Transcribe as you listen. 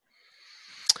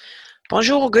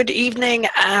Bonjour, good evening,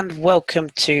 and welcome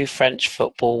to French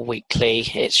Football Weekly.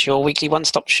 It's your weekly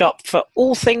one-stop shop for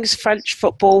all things French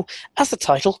football, as the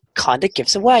title kind of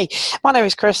gives away. My name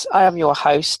is Chris, I am your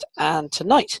host, and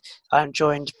tonight I'm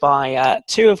joined by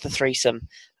two of the threesome.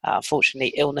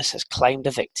 Unfortunately, illness has claimed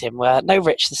a victim. No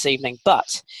Rich this evening,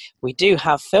 but we do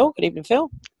have Phil. Good evening, Phil.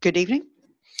 Good evening.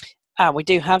 And we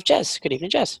do have Jez. Good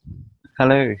evening, Jez.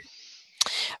 Hello.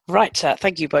 Right,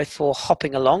 thank you both for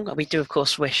hopping along. We do, of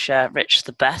course, wish Rich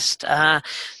the best.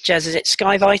 Jez, is it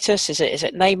Skyvitis? Is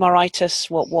it Neymaritis?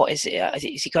 What is it? Has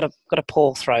he got a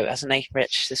poor throat, hasn't he,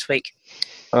 Rich, this week?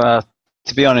 To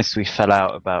be honest, we fell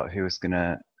out about who was going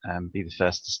to be the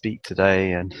first to speak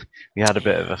today, and we had a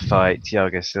bit of a fight.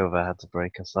 Thiago Silva had to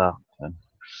break us up.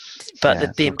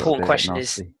 But the important question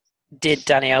is, did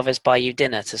Dani Alves buy you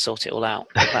dinner to sort it all out?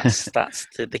 That's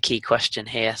the key question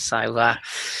here. So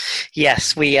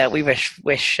yes, we wish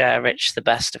Rich the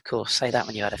best, of course. Say that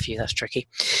when you had a few. That's tricky.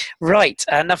 Right,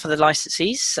 enough of the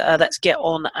licensees. Let's get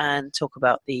on and talk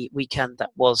about the weekend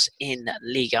that was in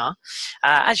Liga.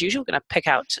 As usual, we're going to pick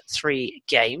out three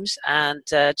games. And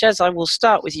Jez, I will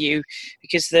start with you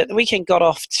because the weekend got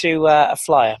off to a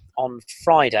flyer on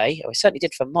Friday. It certainly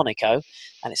did for Monaco,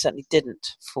 and it certainly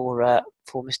didn't for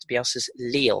Mr. Bielsa's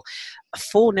Lille. A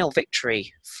 4-0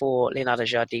 victory for Leonardo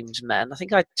Jardim's men. I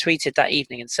think I tweeted that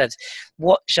evening and said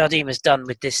what Jardim has done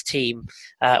with this team,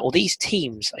 or these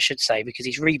teams, I should say, because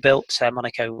he's rebuilt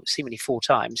Monaco seemingly 4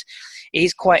 times,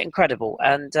 is quite incredible.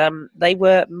 And they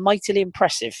were mightily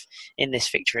impressive in this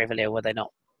victory over Lille, were they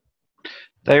not?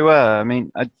 They were. I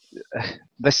mean,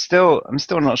 I'm still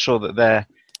not sure that they're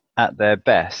at their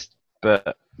best,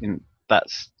 but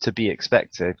that's to be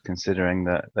expected considering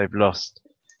that they've lost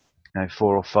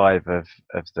 4 or 5 of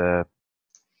the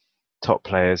top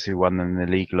players who won them the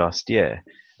league last year.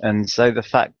 And so the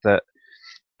fact that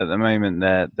at the moment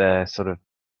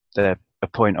they're a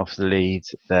point off the lead,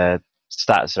 their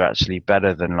stats are actually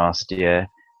better than last year.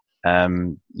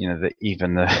 That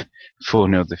even the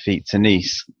 4-0 defeat to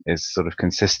Nice is sort of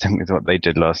consistent with what they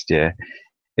did last year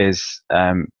is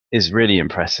really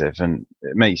impressive, and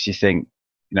it makes you think,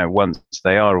 once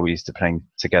they are all used to playing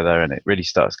together and it really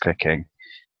starts clicking,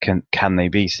 can they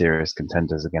be serious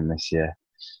contenders again this year?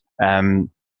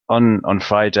 On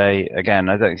Friday, again,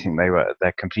 I don't think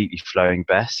they're completely flowing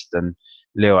best, and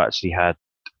Lille actually had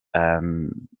a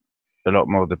lot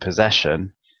more of the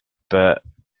possession, but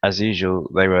as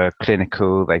usual, they were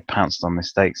clinical. They pounced on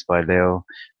mistakes by Lille.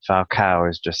 Falcao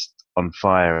is just on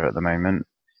fire at the moment,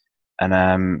 and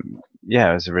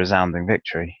it was a resounding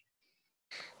victory.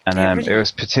 And it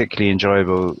was particularly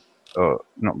enjoyable, or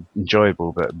not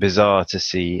enjoyable, but bizarre to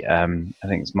see. I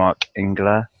think it's Marc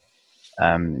Ingler.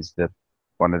 Is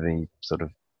one of the sort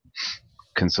of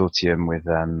consortium with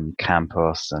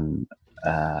Campos and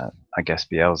I guess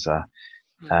Bielsa,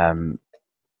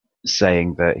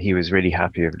 saying that he was really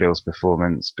happy with Lille's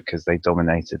performance because they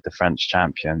dominated the French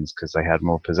champions because they had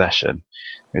more possession,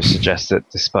 which suggests that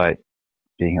despite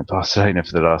being at Barcelona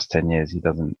for the last 10 years, he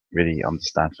doesn't really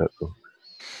understand football.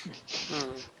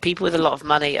 People with a lot of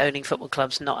money owning football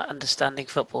clubs not understanding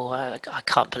football. I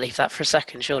can't believe that for a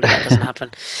second. Surely that doesn't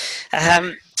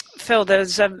happen. Phil,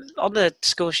 there's on the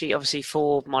score sheet, obviously,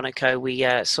 for Monaco, we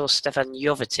saw Stefan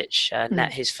Jovetic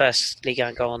net his first league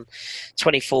goal on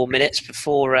 24 minutes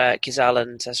before Gizal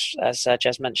and, as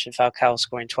Jez mentioned, Falcao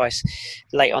scoring twice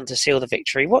late on to seal the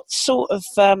victory. What sort of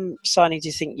signing do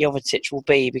you think Jovetic will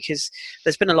be? Because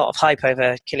there's been a lot of hype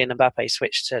over Kylian Mbappe's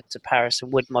switch to Paris,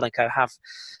 and would Monaco have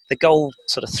the goal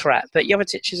sort of threat? But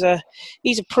Jovetic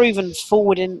he's a proven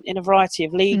forward in a variety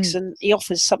of leagues, and he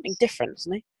offers something different,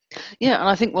 doesn't he? Yeah, and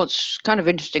I think what's kind of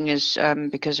interesting is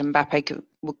because Mbappe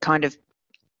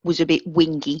was a bit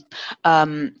wingy,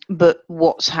 but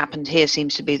what's happened here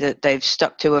seems to be that they've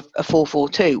stuck to a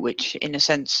 4-4-2, which in a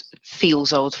sense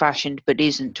feels old-fashioned but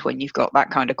isn't when you've got that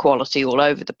kind of quality all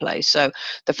over the place. So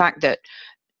the fact that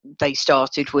they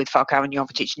started with Falcao and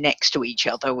Jovetic next to each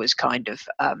other was kind of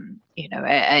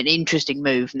an interesting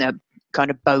move, and that kind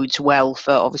of bodes well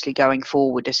for obviously going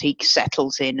forward as he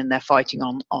settles in and they're fighting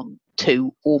on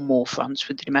 2 or more fronts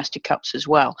with the domestic cups as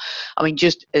well. I mean,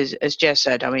 just as Jez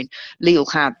said, I mean, Lille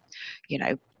had,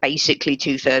 basically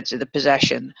 2/3 of the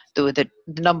possession. The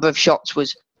number of shots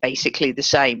was basically the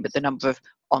same, but the number of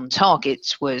on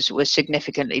targets was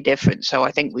significantly different. So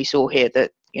I think we saw here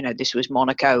that, this was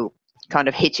Monaco kind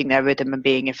of hitting their rhythm and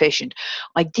being efficient.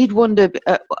 I did wonder,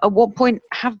 at what point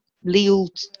have Lille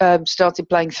started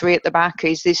playing 3 at the back?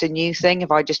 Is this a new thing?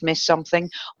 Have I just missed something?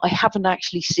 I haven't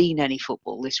actually seen any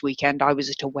football this weekend. I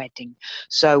was at a wedding,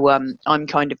 so I'm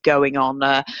kind of going on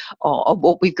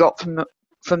what we've got from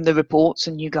from the reports,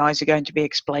 and you guys are going to be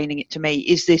explaining it to me,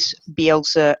 is this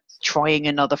Bielsa trying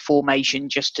another formation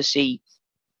just to see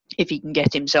if he can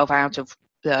get himself out of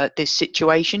this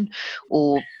situation,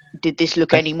 or did this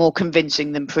look any more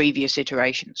convincing than previous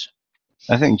iterations?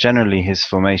 I think generally his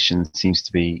formation seems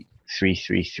to be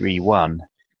 3-3-3-1.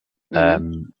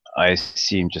 I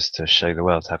assume just to show the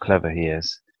world how clever he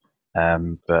is.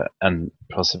 And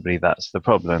possibly that's the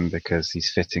problem, because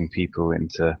he's fitting people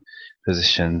into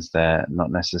positions they're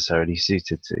not necessarily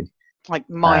suited to. Like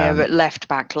Maya at left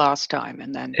back last time,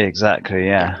 and then exactly,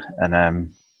 yeah. And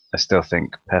I still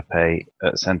think Pepe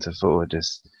at centre forward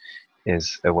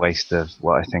is a waste of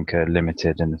what I think are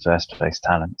limited in the first place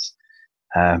talents.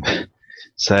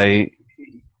 So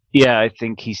yeah, I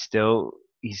think he's still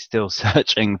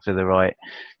searching for the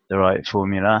right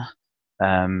formula,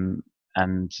 and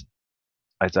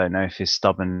I don't know if his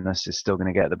stubbornness is still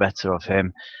going to get the better of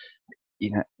him.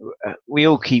 We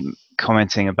all keep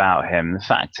commenting about him. The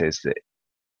fact is that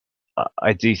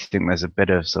I do think there's a bit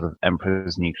of sort of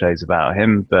emperor's new clothes about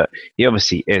him, but he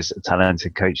obviously is a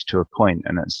talented coach to a point,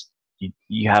 and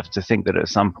you have to think that at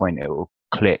some point it will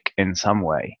click in some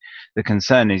way. The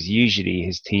concern is usually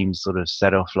his teams sort of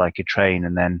set off like a train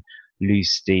and then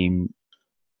lose steam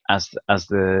as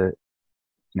the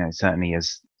certainly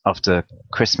as after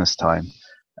Christmas time.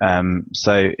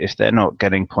 So if they're not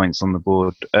getting points on the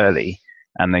board early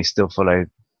and they still follow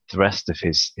the rest of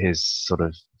his sort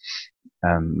of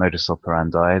modus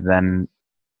operandi, then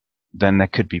there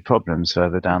could be problems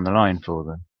further down the line for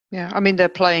them. Yeah, I mean, they're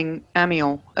playing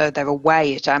Amiens. They're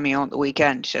away at Amiens at the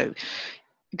weekend, so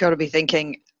you've got to be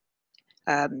thinking,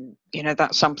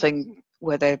 that's something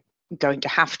where they're going to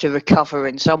have to recover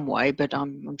in some way. But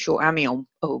I'm sure Amiens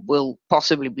will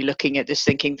possibly be looking at this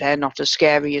thinking they're not as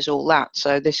scary as all that.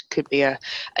 So this could be an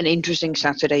interesting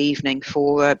Saturday evening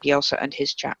for Bielsa and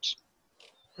his chaps.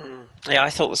 Yeah, I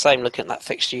thought the same looking at that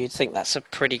fixture. You'd think that's a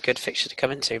pretty good fixture to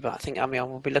come into, but I think Amiens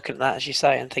will be looking at that, as you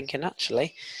say, and thinking,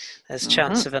 actually, there's a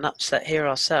chance of an upset here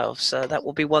ourselves. So that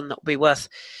will be one that will be worth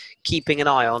keeping an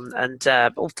eye on. And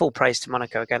full praise to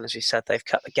Monaco again, as we said. They've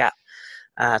cut the gap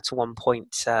to 1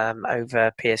 point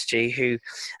over PSG, who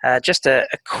just a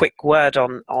quick word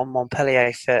on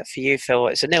Montpellier for you, Phil.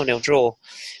 It's a 0-0 draw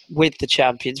with the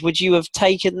champions. Would you have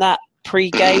taken that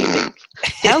pre-game?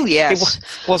 Hell yes.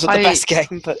 It wasn't the best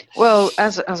game, but well,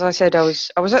 as I said, I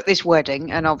was at this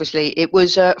wedding, and obviously it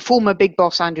was former big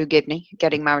boss Andrew Gibney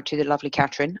getting married to the lovely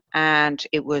Catherine, and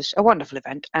it was a wonderful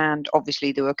event. And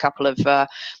obviously there were a couple of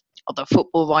other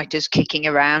football writers kicking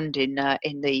around in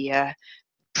the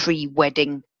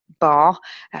pre-wedding bar,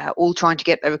 all trying to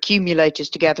get their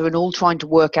accumulators together and all trying to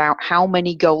work out how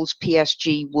many goals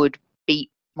PSG would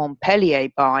beat Montpellier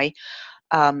by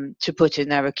to put in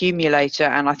their accumulator.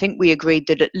 And I think we agreed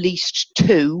that at least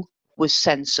 2 was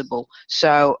sensible.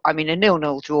 So, I mean, a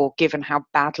 0-0 draw, given how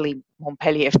badly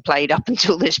Montpellier have played up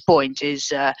until this point,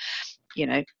 is,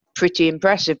 pretty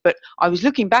impressive. But I was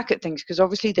looking back at things because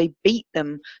obviously they beat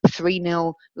them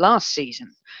 3-0 last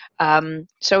season.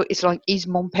 So it's like, is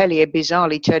Montpellier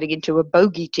bizarrely turning into a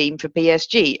bogey team for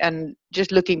PSG? And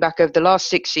just looking back over the last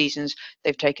 6 seasons,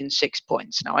 they've taken 6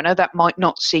 points. Now, I know that might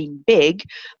not seem big,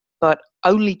 but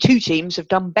only 2 teams have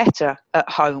done better at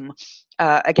home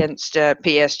against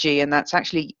PSG, and that's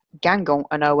actually Guingamp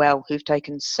and OL, who've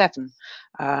taken 7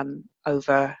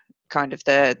 over kind of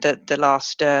the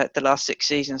last 6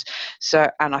 seasons. So,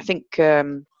 and I think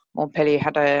Montpellier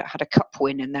had a cup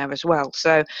win in there as well.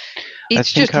 So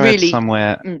it's just I really read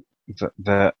somewhere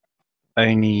that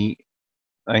only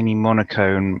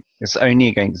Monaco, it's only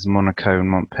against Monaco and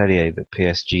Montpellier that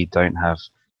PSG don't have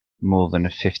more than a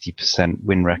 50%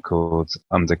 win record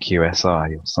under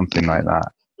QSI or something like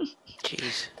that.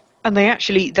 Jeez. And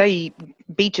they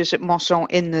beat us at Mosson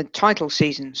in the title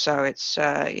season, so it's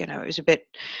it was a bit.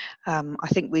 I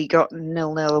think we got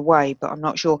 0-0 away, but I'm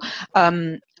not sure.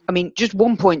 I mean, just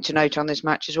 1 point to note on this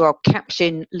match as well.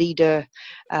 Captain leader,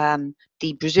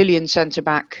 the Brazilian centre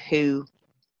back who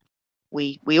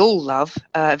we all love,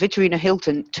 Vitorino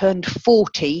Hilton, turned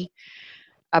 40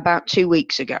 about 2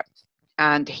 weeks ago,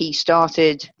 and he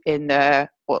started in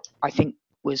what I think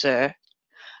was a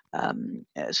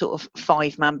sort of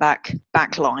 5-man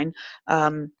back line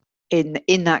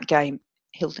in that game.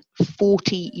 Hilton,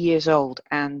 40 years old,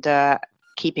 and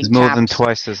keeping He's more tabs, than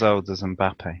twice as old as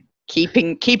Mbappe.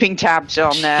 Keeping tabs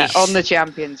on the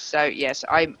champions. So yes,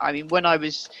 I mean, when I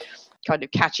was kind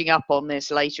of catching up on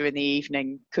this later in the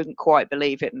evening, couldn't quite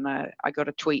believe it, and I got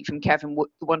a tweet from the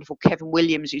wonderful Kevin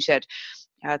Williams, who said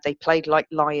they played like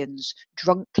lions,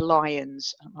 drunk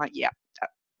lions. I'm like, yeah,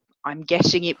 I'm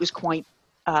guessing it was quite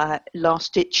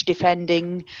last-ditch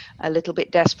defending, a little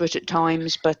bit desperate at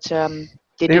times, but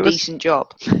did a decent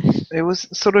job. It was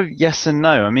sort of yes and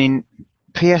no. I mean,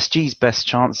 PSG's best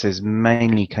chances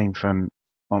mainly came from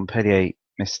Montpellier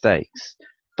mistakes,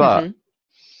 but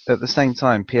at the same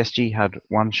time, PSG had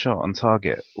one shot on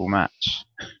target all match.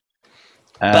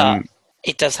 But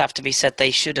it does have to be said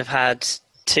they should have had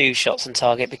 2 shots on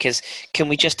target, because can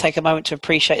we just take a moment to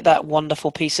appreciate that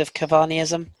wonderful piece of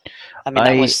Cavaniism? I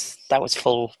mean, that was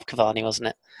full Cavani, wasn't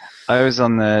it? I was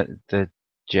on the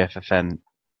GFFN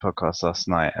podcast last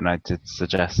night, and I did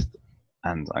suggest,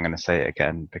 and I'm going to say it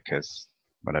again because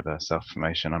whatever,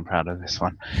 self-promotion, I'm proud of this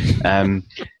one.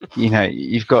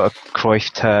 You've got a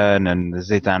Cruyff turn and the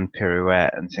Zidane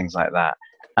pirouette and things like that.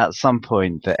 At some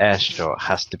point, the air shot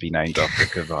has to be named after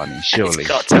Cavani, surely. It's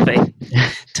got to be.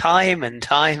 Time and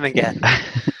time again.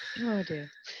 Oh, dear.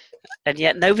 And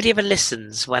yet nobody ever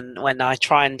listens when I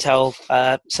try and tell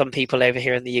some people over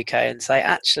here in the UK and say,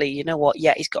 actually, you know what?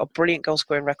 Yeah, he's got a brilliant goal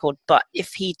scoring record, but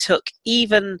if he took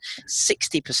even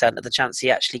 60% of the chance he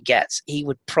actually gets, he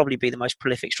would probably be the most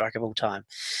prolific striker of all time.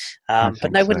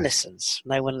 But no one listens.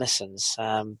 No one listens.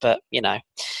 But,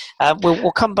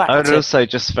 we'll come back I would also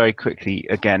just very quickly,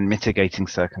 again, mitigating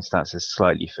circumstances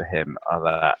slightly for him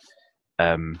are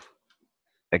that,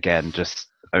 again, just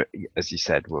as you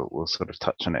said, we'll sort of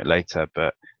touch on it later,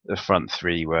 but the front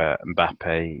 3 were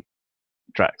Mbappe,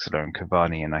 Draxler and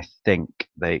Cavani, and I think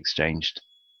they exchanged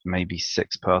maybe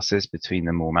 6 passes between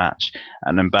them all match,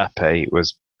 and Mbappe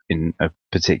was in a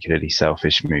particularly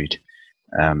selfish mood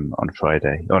on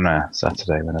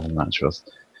Saturday, whenever the match was.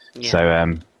 Yeah.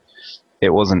 So it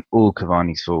wasn't all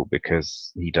Cavani's fault,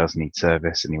 because he does need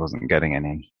service and he wasn't getting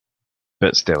any,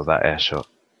 but still, that air shot.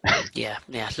 Yeah,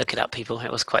 look it up, people.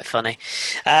 It was quite funny.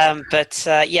 But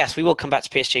yes, we will come back to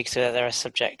PSG because they're a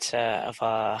subject of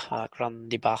our grand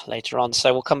débat later on.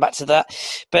 So we'll come back to that.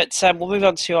 But we'll move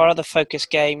on to our other focus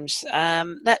games.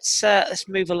 Let's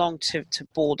move along to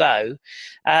Bordeaux.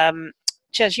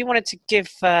 Jez, you wanted to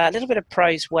give a little bit of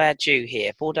praise where due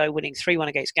here. Bordeaux winning 3-1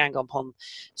 against Guingamp on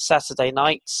Saturday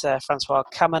night. Francois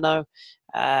Camano,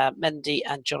 Mendy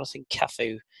and Jonathan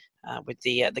Cafu. With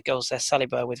the goals there,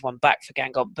 Saliba with one back for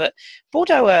Guingamp. But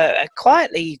Bordeaux are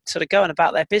quietly sort of going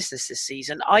about their business this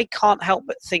season. I can't help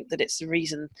but think that it's the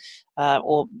reason,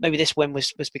 or maybe this win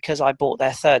was because I bought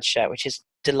their 3rd shirt, which is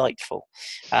delightful,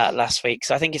 last week.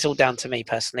 So I think it's all down to me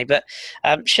personally. But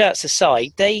shirts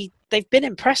aside, they've been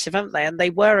impressive, haven't they? And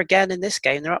they were again in this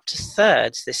game. They're up to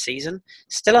 3rd this season,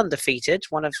 still undefeated,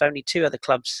 one of only 2 other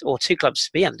clubs, or 2 clubs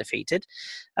to be undefeated.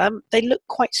 They look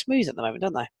quite smooth at the moment,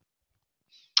 don't they?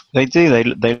 They do.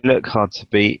 They look hard to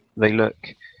beat. They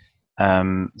look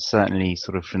certainly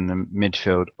sort of from the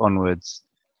midfield onwards.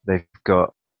 They've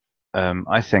got,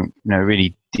 I think, a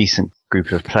really decent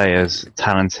group of players,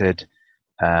 talented.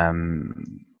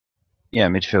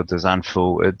 Midfielders and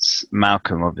forwards.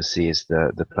 Malcolm obviously is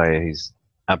the player who's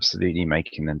absolutely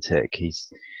making them tick. He's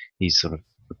sort of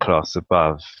a class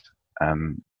above.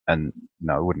 And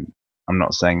no, I'm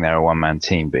not saying they're a one-man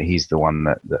team, but he's the one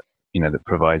that that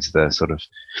provides the sort of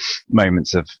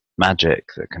moments of magic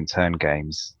that can turn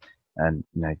games. And,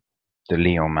 the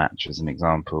Lyon match was an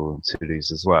example, and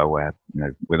Toulouse as well, where,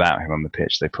 without him on the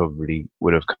pitch, they probably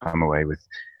would have come away with,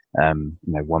 1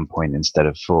 point instead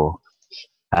of 4.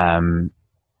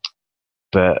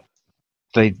 But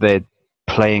they're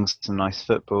playing some nice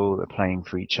football. They're playing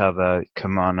for each other.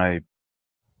 Camano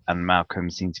and Malcolm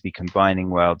seem to be combining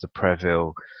well.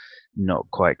 Depreville not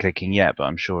quite clicking yet, but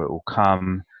I'm sure it will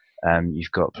come.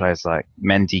 You've got players like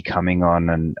Mendy coming on,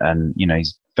 and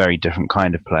he's a very different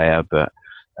kind of player, but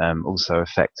also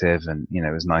effective. And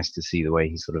it was nice to see the way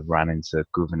he sort of ran into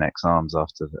Gouvenec's arms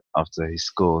after he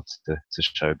scored to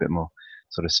show a bit more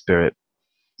sort of spirit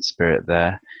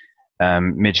there.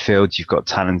 Midfield, you've got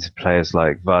talented players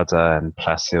like Vada and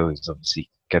Placil, who's obviously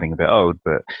getting a bit old,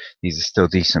 but these are still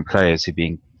decent players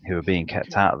who are being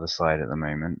kept out of the side at the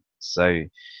moment. So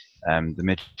the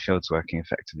midfield's working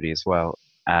effectively as well.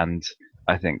 And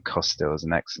I think Costil is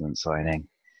an excellent signing.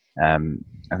 I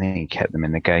think he kept them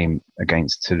in the game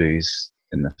against Toulouse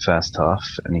in the first half,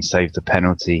 and he saved a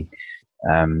penalty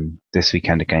this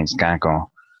weekend against Guingamp.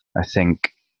 I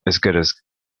think, as good as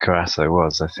Carasso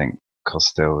was, I think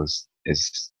Costil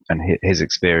is and his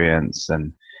experience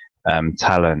and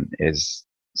talent is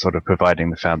sort of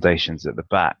providing the foundations at the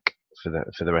back for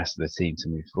the rest of the team to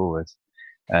move forward.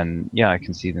 And I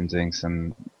can see them doing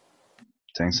some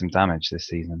damage this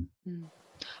season.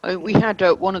 We had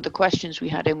one of the questions we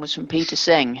had in was from Peter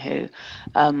Singh, who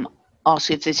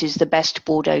asked if this is the best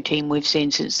Bordeaux team we've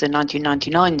seen since the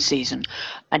 1999 season.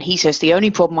 And he says, the only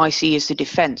problem I see is the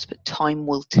defence, but time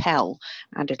will tell.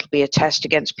 And it'll be a test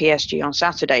against PSG on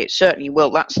Saturday. It certainly will.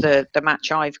 That's the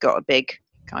match I've got a big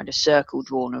kind of circle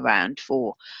drawn around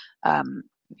for.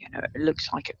 It looks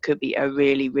like it could be a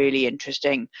really, really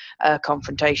interesting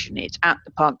confrontation. It's at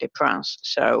the Parc des Princes,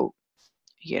 so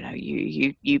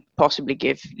you possibly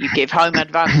give home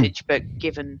advantage, but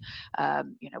given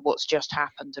what's just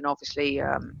happened, and obviously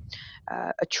a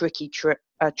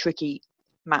tricky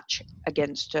match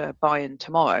against Bayern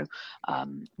tomorrow,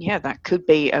 that could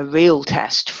be a real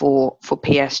test for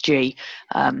PSG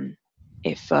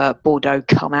if Bordeaux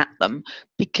come at them,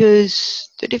 because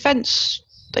the defence,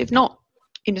 they've not,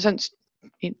 in a sense,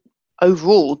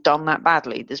 overall done that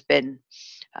badly. There's been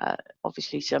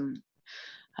obviously some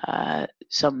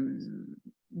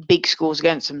big scores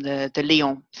against them, the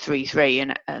Lyon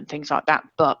 3-3 and things like that,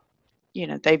 but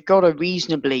they've got a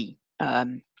reasonably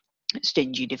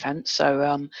stingy defence,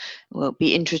 so it'll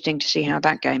be interesting to see how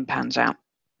that game pans out.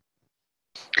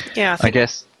 Yeah, I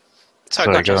guess.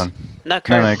 Sorry, go on. No,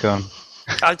 go on.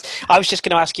 I was just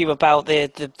going to ask you about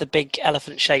the big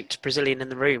elephant-shaped Brazilian in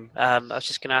the room. I was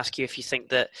just going to ask you if you think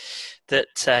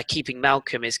that keeping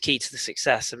Malcolm is key to the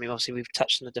success. I mean, obviously we've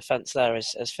touched on the defence there,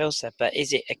 as Phil said, but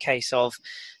is it a case of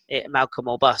Malcolm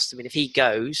or bust? I mean, if he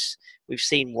goes, we've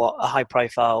seen what a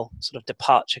high-profile sort of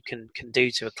departure can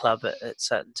do to a club at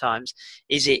certain times.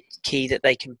 Is it key that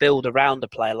they can build around a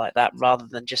player like that rather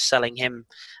than just selling him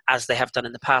as they have done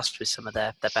in the past with some of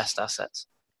their best assets?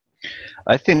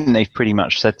 I think they've pretty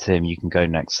much said to him, "You can go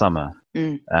next summer."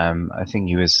 I think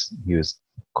he was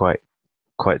quite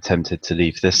tempted to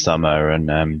leave this summer, and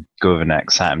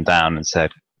Gourvenec sat him down and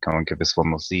said, "Come on, give us one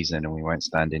more season, and we won't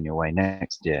stand in your way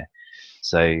next year."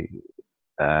 So,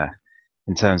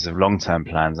 in terms of long-term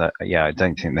plans, I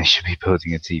don't think they should be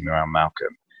building a team around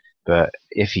Malcolm. But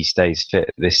if he stays fit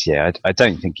this year, I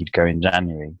don't think he'd go in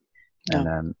January. No.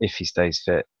 And if he stays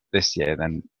fit this year,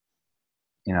 then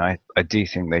I do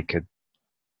think they could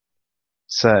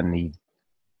certainly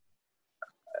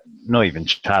not even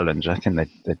challenge. I think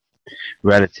they're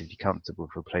relatively comfortable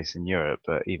for a place in Europe,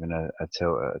 but even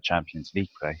a Champions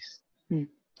League place.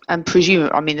 And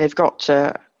they've got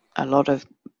a lot of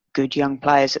good young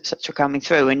players, etc., coming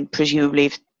through, and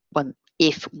presumably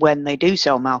when they do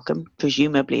sell Malcolm,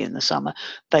 presumably in the summer,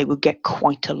 they would get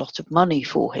quite a lot of money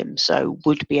for him, so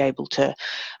would be able to,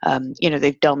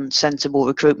 they've done sensible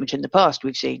recruitment in the past,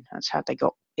 we've seen. That's how they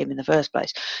got him in the first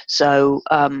place. So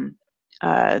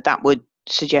that would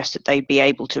suggest that they'd be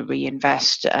able to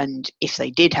reinvest, and if they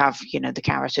did have, the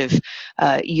carrot of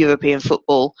European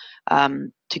football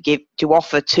to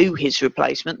offer to his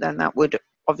replacement, then that would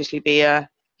obviously be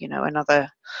another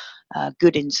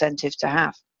good incentive to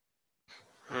have.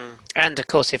 And of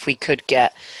course, if we could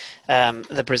get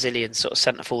the Brazilian sort of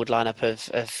centre forward lineup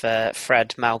of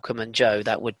Fred, Malcolm, and Joe,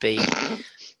 that would be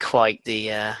quite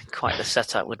the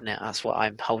setup, wouldn't it? That's what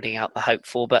I'm holding out the hope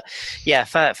for. But yeah,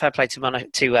 fair play to Bordeaux.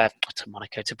 Got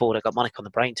Monaco on the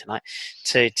brain tonight.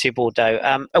 To Bordeaux.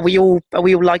 Are we all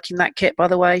liking that kit, by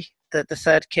the way? The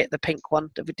third kit, the pink one.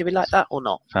 Do we like that or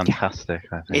not? Fantastic.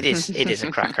 I think. It is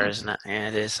a cracker, isn't it? Yeah,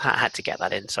 it is. I had to get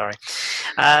that in. Sorry.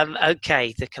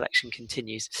 Okay, the collection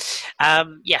continues.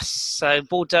 Yes, so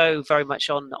Bordeaux very much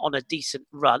on a decent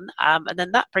run, and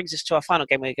then that brings us to our final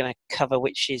game we're going to cover,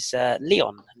 which is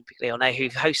Lyon, who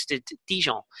hosted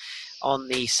Dijon on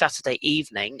the Saturday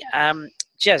evening.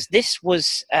 Jez, this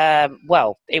was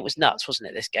it was nuts, wasn't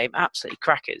it? This game, absolutely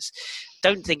crackers.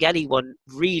 Don't think anyone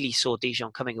really saw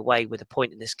Dijon coming away with a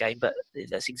point in this game, but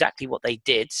that's exactly what they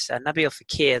did. Nabil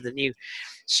Fekir, the new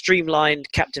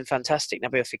streamlined Captain Fantastic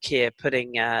Nabil Fekir,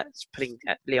 putting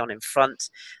Lyon in front.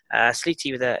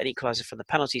 Sliti with an equaliser from the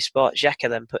penalty spot. Xhaka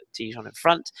then put Dijon in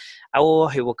front.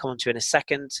 Aour, who we'll come on to in a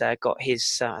second, got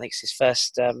his I think it's his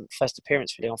first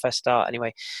appearance for Lyon, first start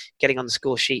anyway, getting on the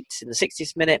score sheet in the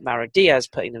 60th minute. Mauro Diaz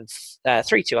putting them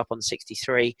 3-2 up on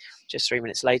 63 just 3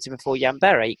 minutes later, before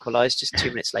Yambere equalised just 2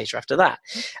 minutes later after that.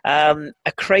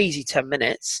 A crazy 10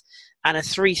 minutes and a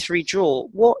 3-3 draw.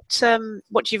 What do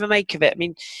you even make of it? I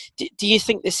mean, do you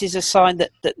think this is a sign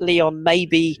that Lyon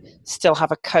maybe still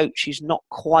have a coach who's not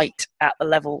quite at the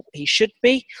level he should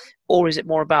be? Or is it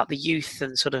more about the youth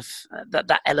and sort of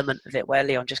that element of it where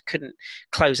Lyon just couldn't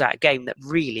close out a game that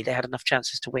really they had enough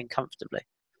chances to win comfortably?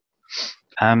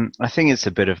 I think it's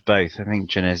a bit of both. I think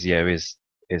Genesio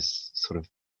is sort of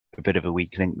a bit of a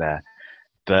weak link there.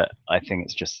 But I think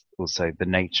it's just also the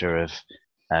nature of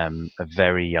a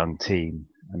very young team.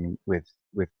 I mean, with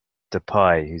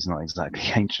Depay, who's not exactly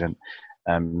ancient,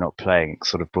 not playing, it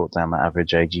sort of brought down the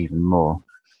average age even more.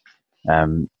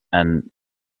 And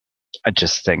I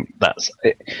just think that's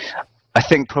it. I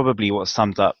think probably what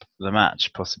summed up the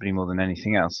match, possibly more than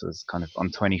anything else, was kind of on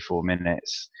 24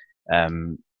 minutes,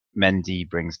 Mendy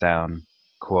brings down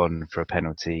Kwon for a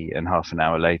penalty, and half an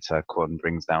hour later, Kwon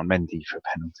brings down Mendy for a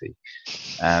penalty.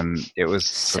 It was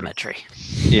symmetry.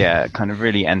 Kind of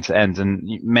really end to end. And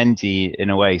Mendy, in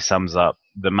a way, sums up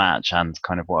the match and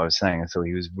kind of what I was saying. I thought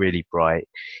he was really bright.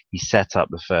 He set up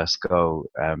the first goal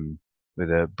with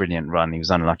a brilliant run. He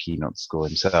was unlucky not to score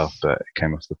himself, but it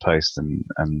came off the post, and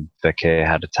Fekir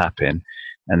had a tap in.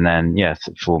 And then,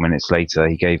 4 minutes later,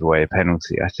 he gave away a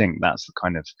penalty. I think that's the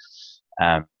kind of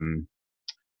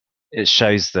it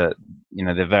shows that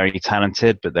they're very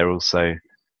talented, but they're also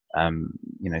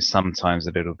sometimes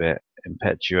a little bit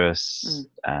impetuous,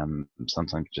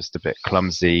 sometimes just a bit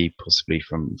clumsy, possibly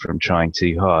from trying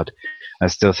too hard. I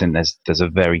still think there's a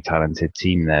very talented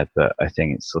team there, but I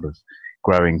think it's sort of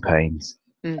growing pains.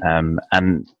 And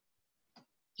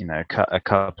a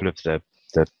couple of the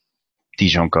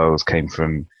Dijon goals came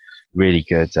from really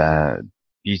good,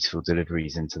 beautiful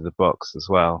deliveries into the box as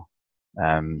well.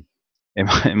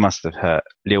 It must have hurt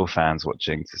Lille fans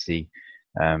watching to see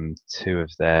two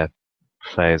of their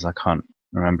players. I can't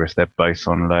remember if they're both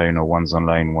on loan or one's on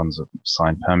loan, one's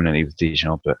signed permanently with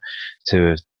Dijon, but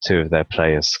two of their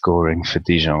players scoring for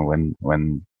Dijon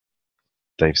when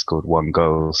they've scored one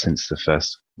goal since the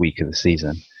first week of the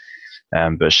season.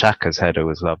 But Xhaka's header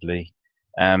was lovely.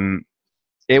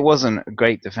 It wasn't a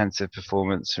great defensive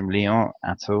performance from Lyon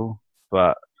at all,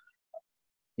 but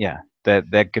they're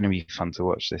going to be fun to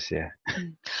watch this year.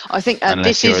 I think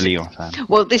unless you're a Lyon fan.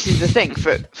 Well, this is the thing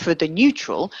for the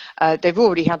neutral. They've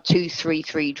already had 2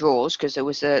 3-3 draws because there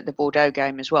was the Bordeaux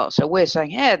game as well. So we're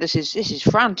saying, this is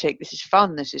frantic, this is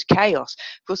fun, this is chaos.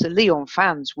 Of course, the Lyon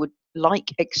fans would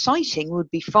like exciting would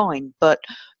be fine, but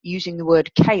using the word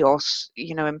chaos,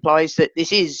 implies that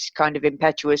this is kind of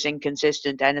impetuous,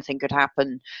 inconsistent. Anything could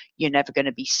happen. You're never going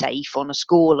to be safe on a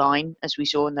score line, as we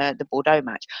saw in the Bordeaux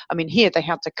match. I mean, here they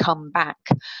had to come back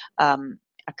a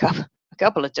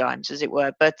couple of times, as it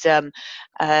were. But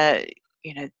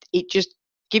it just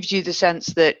gives you the sense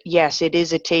that yes, it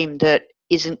is a team that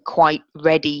isn't quite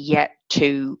ready yet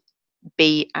to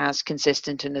be as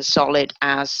consistent and as solid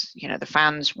as the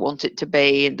fans want it to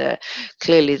be, and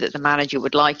clearly that the manager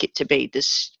would like it to be.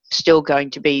 There's still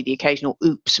going to be the occasional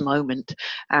oops moment,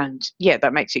 and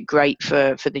that makes it great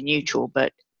for the neutral,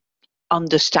 but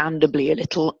understandably a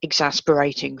little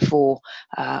exasperating for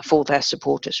their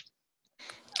supporters.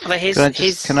 Well,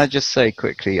 can I just say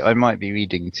quickly, I might be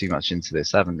reading too much into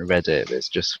this. I haven't read it, but it's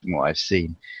just from what I've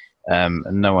seen. And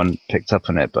no one picked up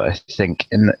on it, but I think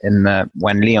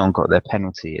when Lyon got their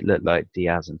penalty, it looked like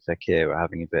Diaz and Fekir were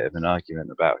having a bit of an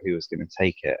argument about who was going to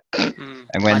take it.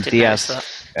 And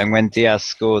when Diaz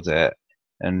scored it,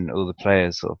 and all the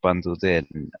players sort of bundled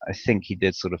in, I think he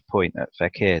did sort of point at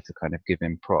Fekir to kind of give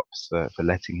him props for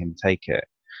letting him take it,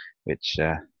 which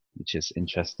is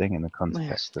interesting in the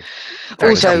context of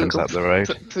also up the road.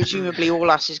 Presumably,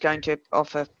 Aulas is going to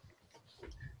offer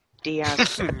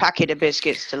Diaz a packet of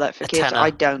biscuits to let Fekir. I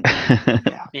don't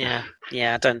know.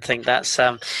 I don't think that's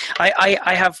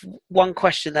I have one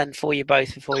question then for you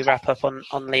both before we wrap up on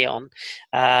Lyon.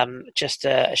 Just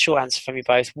a short answer from you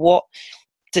both. What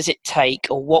does it take,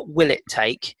 or what will it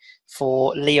take,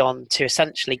 for Lyon to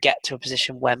essentially get to a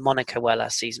position where Monaco were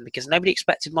last season? Because nobody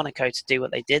expected Monaco to do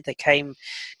what they did. They came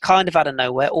kind of out of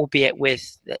nowhere, albeit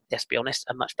with, let's be honest,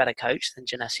 a much better coach than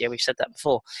Genesio. We've said that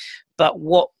before. But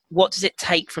what does it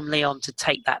take from Lyon to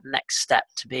take that next step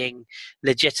to being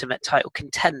legitimate title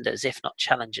contenders, if not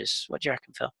challengers? What do you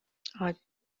reckon, Phil? I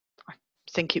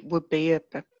think it would be a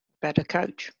better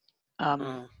coach.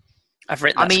 I've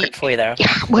written that script for you there.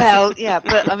 Well,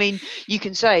 but I mean, you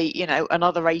can say,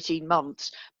 another 18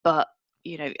 months, but,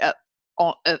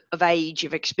 of age,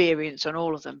 of experience on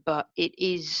all of them, but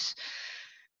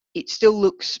it still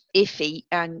looks iffy.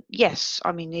 And yes,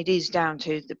 I mean, it is down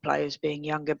to the players being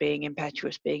younger, being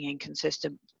impetuous, being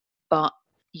inconsistent. But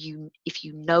if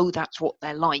you know that's what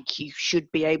they're like, you should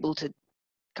be able to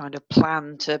kind of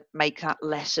plan to make that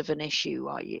less of an issue.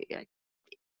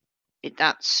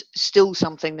 That's still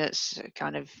something that's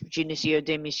kind of Genesio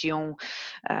démission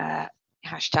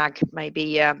hashtag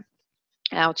maybe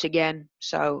out again.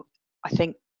 So I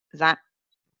think that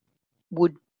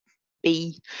would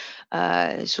be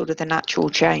sort of the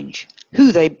natural change.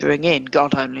 Who they bring in,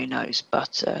 God only knows.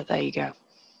 But there you go.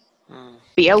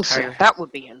 Bielsa, that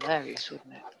would be hilarious,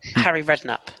 wouldn't it? Harry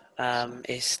Redknapp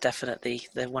is definitely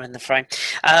the one in the frame.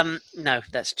 No,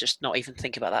 let's just not even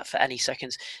think about that for any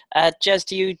seconds. Jez,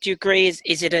 do you agree?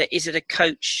 Is it a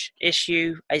coach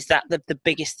issue? Is that the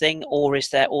biggest thing, or is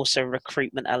there also a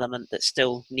recruitment element that's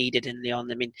still needed in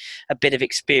Lyon? I mean, a bit of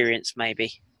experience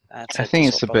maybe. I think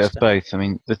it's a bit of both. I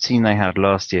mean, the team they had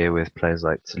last year with players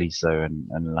like Tolisso and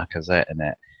Lacazette in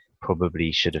it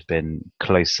probably should have been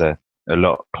closer a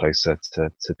lot closer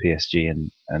to PSG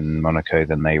and Monaco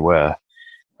than they were.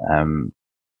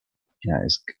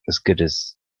 As good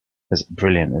as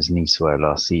brilliant as Nice were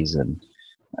last season,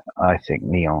 I think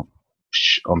Lyon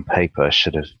on paper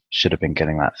should have been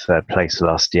getting that third place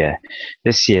last year.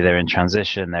 This year they're in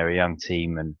transition. They're a young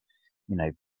team, and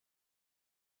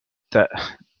that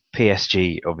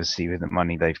PSG obviously with the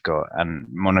money they've got, and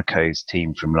Monaco's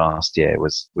team from last year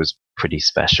was pretty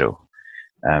special.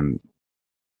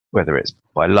 Whether it's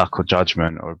by luck or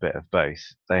judgment or a bit of both,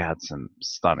 they had some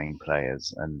stunning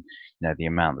players, and the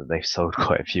amount that they've sold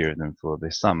quite a few of them for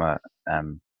this summer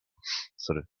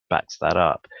sort of backs that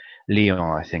up. Lyon,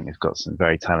 I think, have got some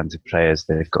very talented players.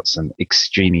 They've got some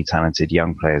extremely talented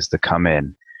young players to come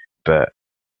in, but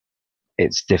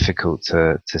it's difficult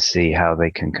to see how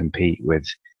they can compete with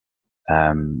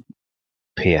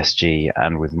PSG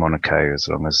and with Monaco as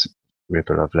long as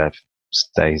Rybolovlev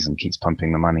stays and keeps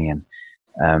pumping the money in.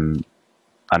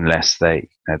 Unless they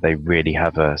really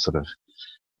have a sort of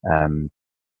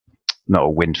not a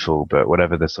windfall, but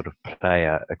whatever the sort of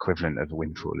player equivalent of a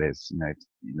windfall is,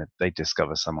 they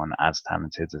discover someone as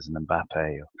talented as an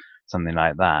Mbappe or something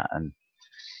like that. And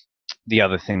the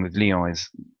other thing with Lyon is,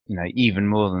 even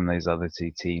more than those other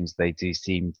two teams, they do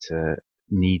seem to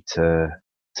need to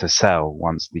sell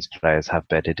once these players have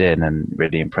bedded in and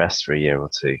really impressed for a year or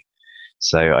two.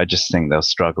 So I just think they'll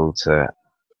struggle to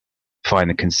find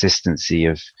the consistency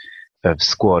of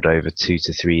squad over 2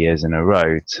 to 3 years in a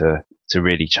row to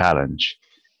really challenge.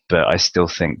 But I still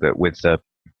think that with the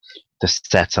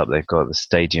setup they've got, the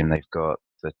stadium they've got,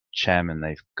 the chairman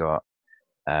they've got,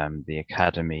 the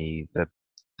academy, the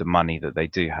money that they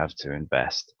do have to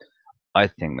invest, I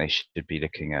think they should be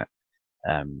looking at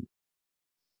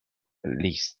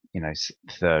least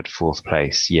third, fourth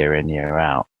place year in, year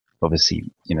out. Obviously,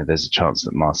 there's a chance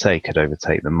that Marseille could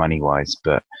overtake them money wise,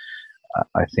 but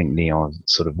I think Lyon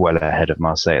sort of well ahead of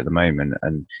Marseille at the moment,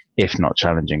 and if not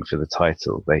challenging for the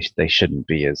title, they shouldn't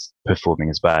be performing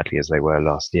as badly as they were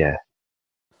last year.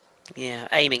 Yeah,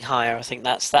 aiming higher. I think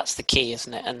that's the key,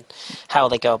 isn't it? And how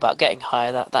they go about getting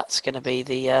higher, that's going to be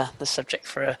the subject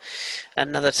for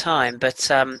another time. But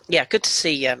good to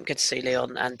see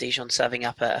Lyon and Dijon serving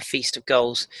up a feast of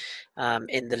goals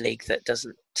in the league that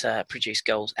doesn't produce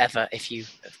goals ever, if you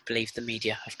believe the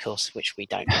media, of course, which we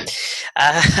don't.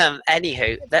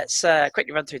 Anywho, let's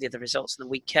quickly run through the other results on the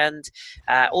weekend.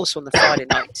 Also on the Friday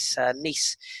night,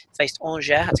 Nice faced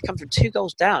Angers. Had to come from 2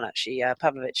 goals down, actually.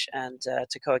 Pavlovic and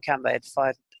Toko Ekambi had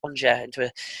 5 Angers into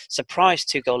a surprise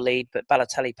 2-goal lead, but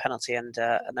Balotelli penalty and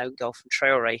an own goal from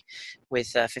Traoré with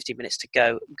 15 minutes to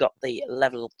go got the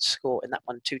level score in that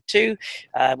one 2-2.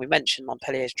 We mentioned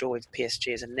Montpellier's draw with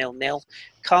PSG as a 0-0.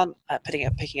 Caen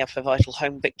picking up a vital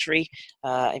home victory.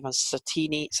 Ivan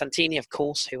Santini, of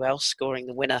course, who else, scoring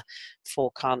the winner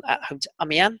for Caen at home to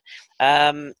Amiens.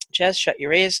 Jez, shut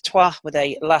your ears. Troyes with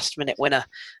a last-minute winner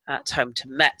at home to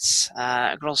Metz.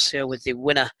 Grandsir with the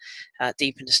winner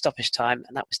deep into stoppage time,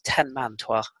 and that was 10-man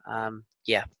Troyes.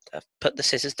 Put the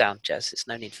scissors down, Jez. It's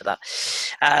no need for that.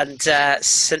 And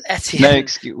St Etienne.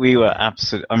 No, we were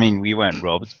absolutely. I mean, we weren't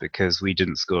robbed because we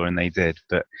didn't score and they did,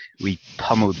 but we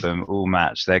pummeled them all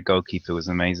match. Their goalkeeper was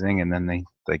amazing, and then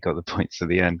they got the points at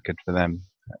the end. Good for them.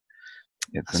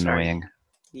 It's annoying.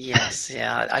 Yes,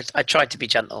 yeah. I tried to be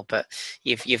gentle, but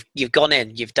you've gone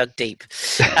in, you've dug deep.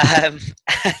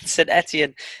 St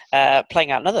Etienne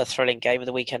playing out another thrilling game of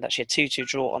the weekend. Actually, a 2-2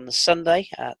 draw on the Sunday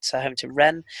at home to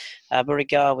Rennes.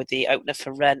 Beauregard with the opener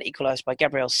for Rennes, equalised by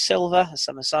Gabriel Silva, a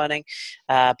summer signing,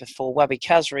 before Wabi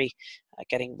Kazri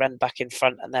getting Rennes back in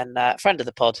front, and then friend of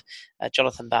the pod,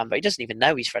 Jonathan Bamber. He doesn't even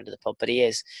know he's friend of the pod, but he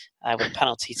is, with a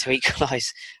penalty to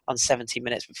equalise on 17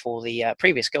 minutes before the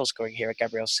previous goal-scoring hero,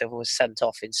 Gabriel Silva, was sent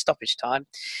off in stoppage time.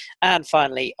 And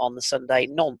finally, on the Sunday,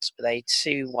 Nantes with a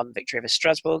 2-1 victory over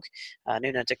Strasbourg.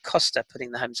 Nuno da Costa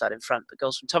putting the home side in front, but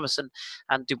goals from Thomason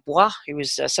and Dubois, who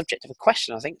was subject of a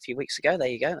question, I think, a few weeks ago. There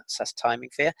you go, that's timing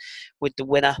for you, with the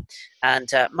winner. And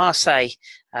Marseille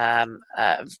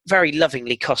very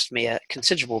lovingly cost me a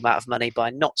considerable amount of money by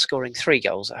not scoring 3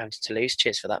 goals at home to Toulouse.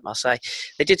 Cheers for that, Marseille.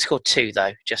 They did score 2,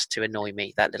 though, just to annoy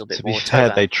me that little bit more. To be fair,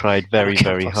 they tried very,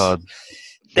 very hard.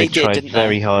 They tried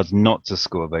very hard not to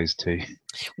score those 2.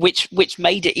 Which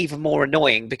made it even more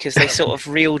annoying, because they sort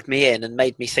of reeled me in and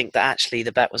made me think that actually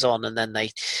the bet was on, and then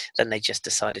they just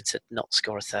decided to not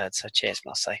score a third. So cheers,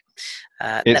 Marseille.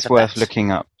 It's worth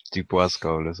looking up Dubois'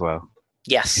 goal as well.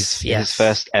 Yes, his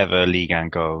first ever Ligue 1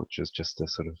 goal, which was just a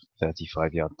sort of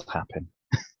 35-yard tap in.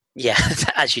 Yeah,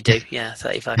 as you do. Yeah,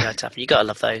 35-yard tap. You got to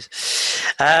love those.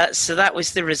 So that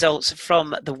was the results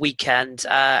from the weekend.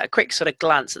 A quick sort of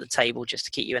glance at the table just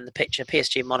to keep you in the picture.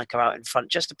 PSG and Monaco out in front.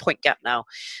 Just a point gap now.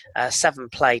 7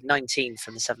 played, 19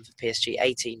 from the 7 for PSG,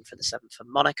 18 for the 7 for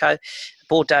Monaco.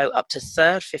 Bordeaux up to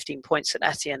third, 15 points at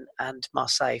Etienne, and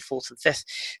Marseille fourth and fifth,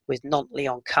 with Nantes,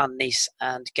 Lyon, Cannes, Nice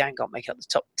and Guingamp making up the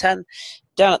top 10.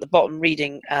 Down at the bottom,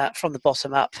 reading from the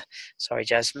bottom up. Sorry,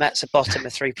 Jez. Metz at bottom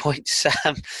with 3 points,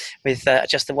 with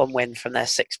just the one win from their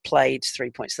 6 played,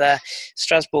 3 points there.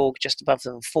 Strasbourg just above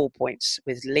them, 4 points,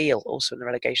 with Lille also in the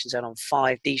relegation zone on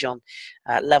 5. Dijon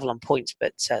level on points,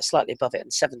 but slightly above it,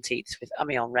 and 17th, with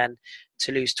Amiens, Rennes,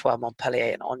 Toulouse, Troyes,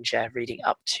 Montpellier, and Angers reading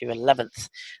up to 11th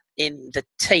in the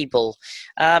table.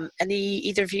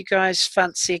 Either of you guys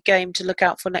fancy a game to look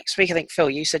out for next week? I think, Phil,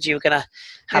 you said you were going to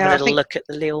have a little look at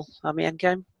the Lille Amiens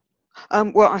game.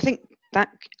 Well, I think that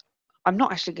I'm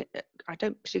not actually. I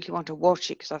don't particularly want to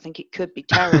watch it because I think it could be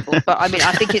terrible. But I mean,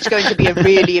 I think it's going to be a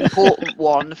really important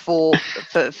one for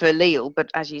Lille.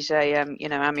 But as you say,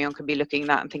 Amiens can be looking at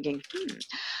that and thinking,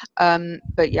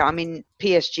 But yeah, I mean,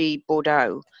 PSG,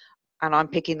 Bordeaux. And I'm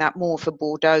picking that more for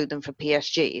Bordeaux than for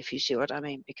PSG, if you see what I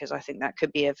mean, because I think that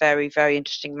could be a very, very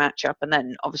interesting matchup. And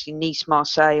then obviously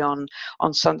Nice-Marseille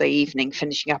on Sunday evening,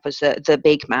 finishing up as the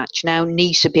big match. Now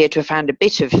Nice appear to have found a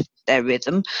bit of their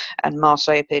rhythm, and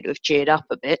Marseille appear to have cheered up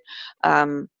a bit.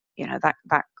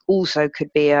 That also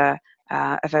could be a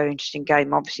very interesting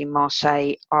game. Obviously,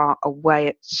 Marseille are away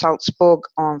at Salzburg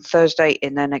on Thursday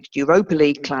in their next Europa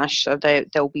League clash, so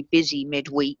they'll be busy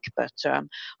midweek. But I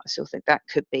still think that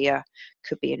could be an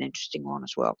interesting one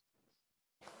as well.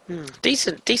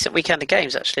 Decent weekend of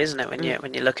games, actually, isn't it? When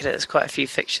you look at it, there's quite a few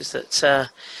fixtures that I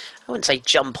wouldn't say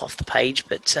jump off the page,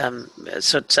 but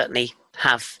certainly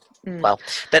have. Well,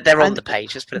 they're on the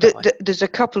page. Let's put it that way. There's a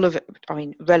couple of,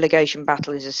 relegation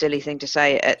battle is a silly thing to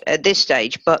say at this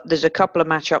stage, but there's a couple of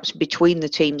matchups between the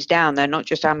teams down there, not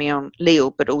just Amiens, Lille,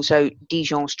 but also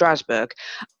Dijon, Strasbourg.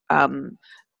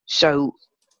 So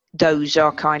those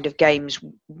are kind of games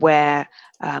where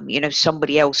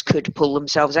somebody else could pull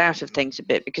themselves out of things a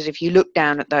bit, because if you look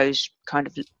down at those kind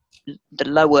of the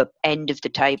lower end of the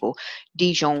table,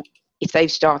 Dijon, if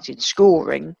they've started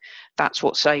scoring, that's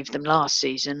what saved them last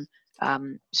season.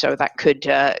 So that could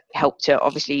help to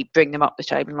obviously bring them up the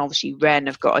table. And obviously Rennes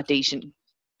have got a decent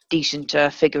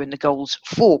figure in the goals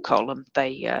for column.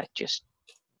 They just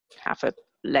have a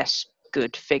less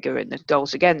good figure in the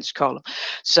goals against column.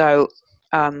 So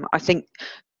I think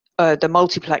the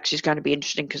multiplex is going to be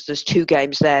interesting, because there's 2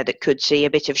 games there that could see a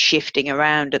bit of shifting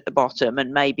around at the bottom,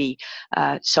 and maybe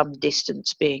some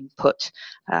distance being put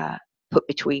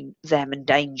between them and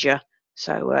danger.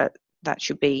 So that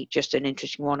should be just an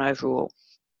interesting one overall.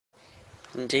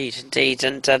 Indeed.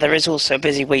 And there is also a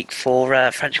busy week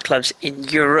for French clubs in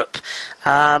Europe.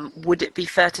 Would it be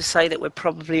fair to say that we're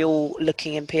probably all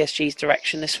looking in PSG's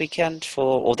direction this weekend,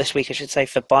 or this week I should say,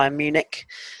 for Bayern Munich?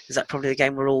 Is that probably the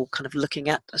game we're all kind of looking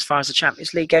at as far as the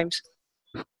Champions League games?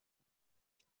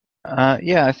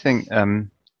 Yeah, I think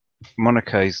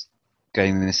Monaco's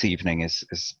game this evening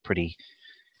is pretty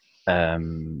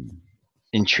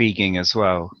intriguing as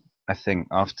well. I think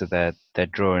after their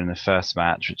draw in the first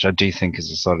match, which I do think is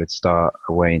a solid start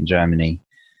away in Germany,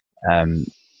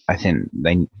 I think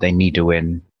they need a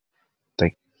win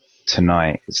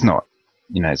tonight. It's not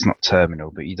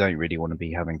terminal, but you don't really want to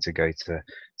be having to go to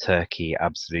Turkey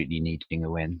absolutely needing a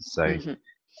win. So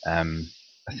I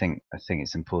think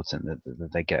it's important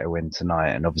that they get a win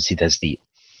tonight. And obviously there's the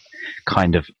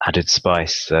kind of added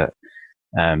spice that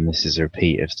this is a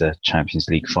repeat of the Champions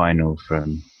League final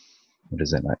from,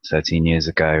 13 years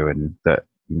ago, and that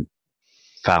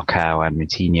Falcao and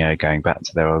Moutinho going back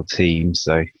to their old team.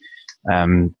 So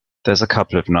there's a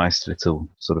couple of nice little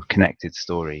sort of connected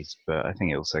stories, but I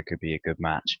think it also could be a good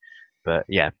match. But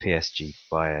yeah, PSG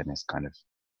Bayern is kind of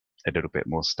a little bit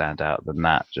more standout than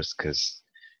that, just because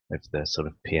of the sort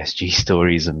of PSG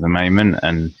stories of the moment.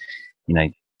 And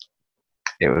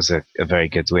it was a very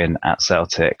good win at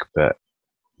Celtic, but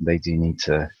they do need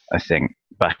to, I think,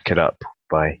 back it up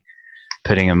by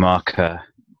putting a marker.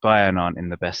 Bayern aren't in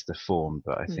the best of form,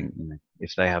 but I think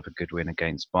if they have a good win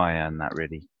against Bayern, that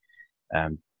really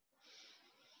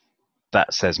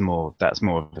that says more. That's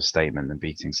more of a statement than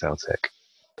beating Celtic.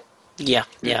 Yeah,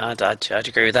 I'd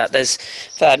agree with that. There's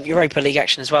Europa League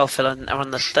action as well, Phil,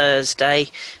 on the Thursday.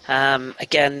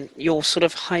 Again, your sort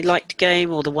of highlight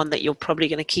game, or the one that you're probably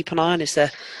going to keep an eye on? Is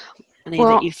there any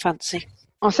that you fancy?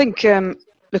 I think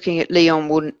looking at Lyon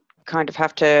wouldn't kind of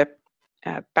have to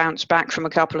bounce back from a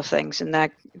couple of things, and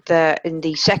they're in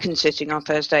the second sitting on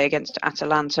Thursday against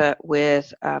Atalanta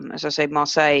with, as I say,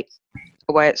 Marseille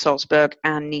away at Salzburg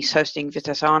and Nice hosting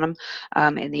Vitesse Arnhem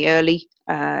in the early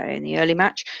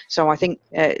match. So I think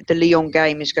the Lyon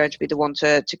game is going to be the one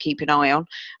to keep an eye on.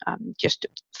 Just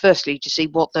firstly to see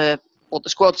what the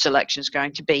squad selection is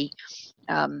going to be.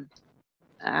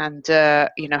 And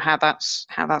how that's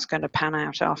going to pan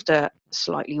out after a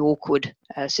slightly awkward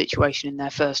situation in their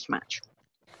first match.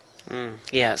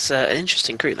 Yeah, it's an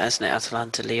interesting group, isn't it?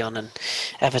 Atalanta, Lyon, and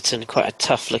Everton. Quite a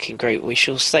tough-looking group. We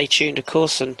shall stay tuned, of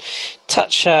course, and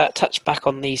touch back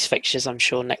on these fixtures, I'm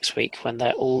sure, next week when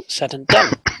they're all said and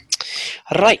done.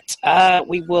 Right,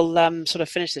 we will sort of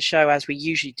finish the show as we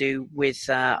usually do with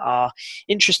our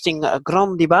interesting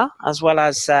Grand Débat, as well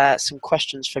as some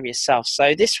questions from yourself.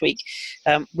 So this week,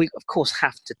 we of course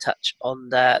have to touch on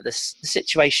the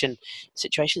situation.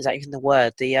 Situation, is that even the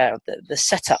word? The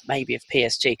setup maybe of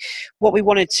PSG. What we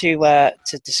wanted to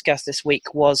discuss this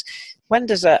week was, when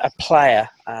does a player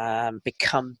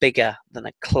become bigger than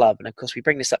a club? And of course, we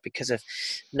bring this up because of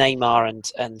Neymar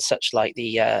and such, like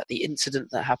the incident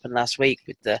that happened last week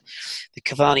with the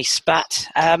Cavani spat.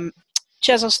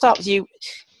 Jez, I'll start with you.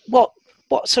 What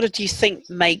sort of do you think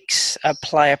makes a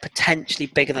player potentially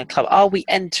bigger than a club? Are we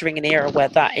entering an era where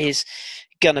that is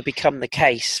going to become the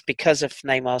case because of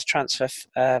Neymar's transfer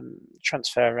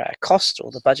cost,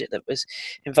 or the budget that was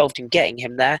involved in getting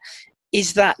him there?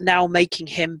 Is that now making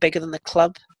him bigger than the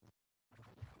club?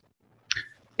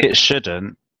 It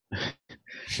shouldn't,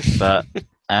 but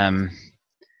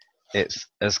it's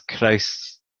as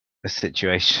close a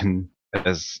situation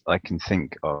as I can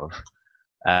think of.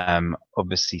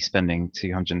 Obviously, spending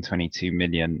 222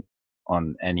 million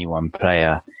on any one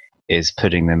player is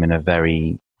putting them in a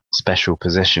very special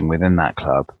position within that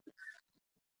club,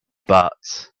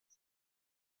 but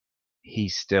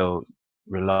he's still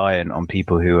reliant on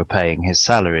people who are paying his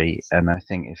salary, and I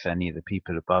think if any of the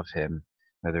people above him,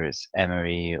 whether it's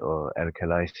Emery or El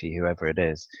Khalifi, whoever it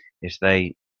is, if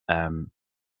they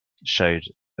showed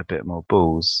a bit more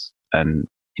balls and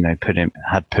put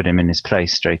him in his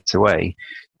place straight away,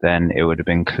 then it would have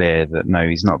been clear that no,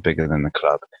 he's not bigger than the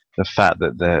club. The fact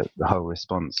that the whole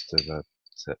response to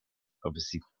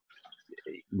obviously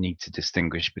need to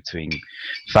distinguish between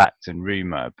fact and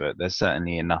rumour, but there's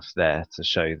certainly enough there to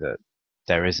show that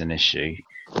there is an issue,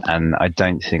 and I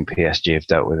don't think PSG have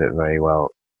dealt with it very well,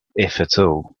 if at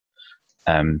all,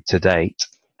 to date.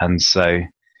 And so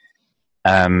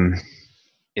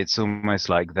it's almost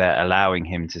like they're allowing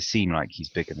him to seem like he's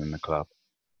bigger than the club.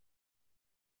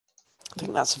 I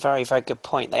think that's a very, very good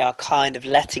point. They are kind of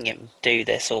letting him do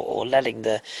this, or letting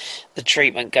the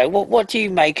treatment go. What do you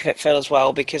make of it, Phil, as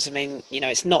well? Because, I mean,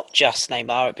 it's not just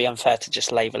Neymar. It'd be unfair to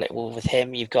just label it all with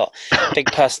him. You've got big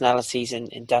personalities in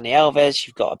Dani Alves.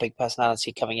 You've got a big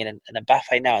personality coming in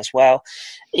Mbappe now as well.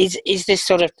 Is this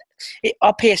sort of...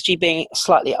 Are PSG being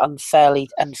slightly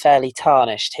unfairly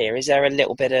tarnished here? Is there a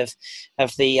little bit of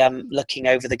the looking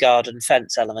over the garden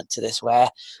fence element to this, where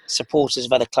supporters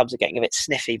of other clubs are getting a bit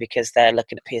sniffy because they're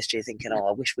looking at PSG thinking, oh,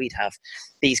 I wish we'd have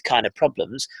these kind of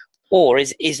problems? Or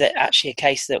is it actually a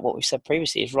case that what we've said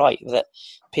previously is right, that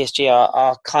PSG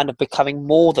are kind of becoming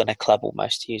more than a club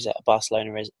almost, to use a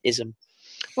Barcelona-ism?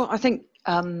 Well, I think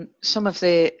some of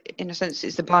the, in a sense,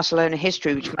 it's the Barcelona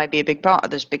history which may be a big part of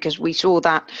this, because we saw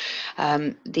that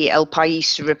the El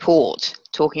País report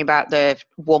talking about the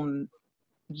 €1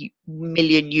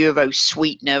 million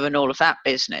sweetener and all of that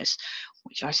business,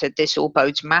 which I said this all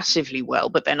bodes massively well.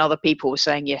 But then other people were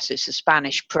saying, yes, it's the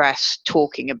Spanish press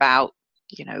talking about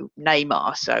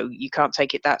Neymar, so you can't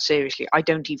take it that seriously. I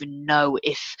don't even know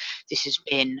if this has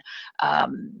been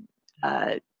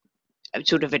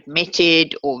sort of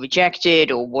admitted or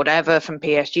rejected or whatever from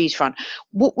PSG's front.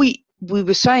 What we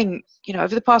were saying,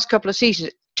 over the past couple of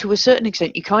seasons, to a certain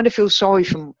extent, you kind of feel sorry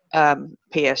from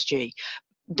PSG,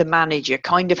 the manager,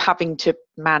 kind of having to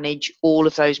manage all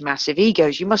of those massive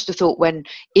egos. You must have thought when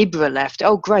Ibra left,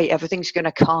 oh great, everything's going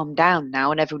to calm down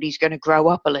now and everybody's going to grow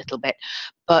up a little bit.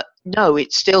 But no,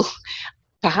 it's still...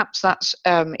 Perhaps that's,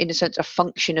 in a sense, a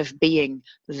function of being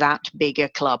that bigger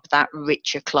club, that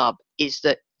richer club, is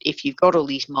that if you've got all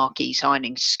these marquee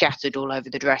signings scattered all over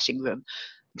the dressing room,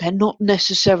 they're not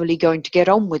necessarily going to get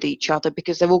on with each other,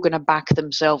 because they're all going to back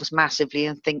themselves massively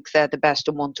and think they're the best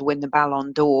and want to win the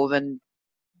Ballon d'Or, and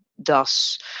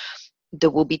thus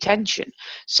there will be tension.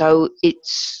 So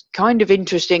it's kind of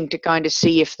interesting to kind of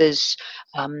see if there's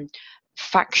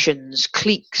factions,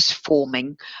 cliques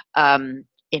forming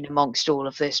in amongst all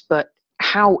of this. But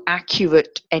how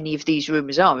accurate any of these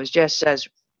rumours are, as Jess says,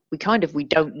 we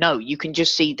don't know. You can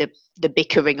just see the the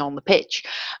bickering on the pitch.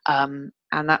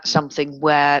 And that's something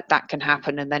where that can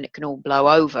happen and then it can all blow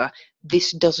over.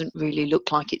 This doesn't really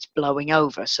look like it's blowing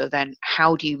over. So then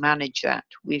how do you manage that?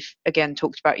 We've again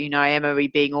talked about Unai Emery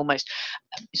being almost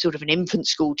sort of an infant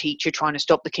school teacher trying to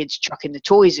stop the kids chucking the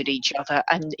toys at each other.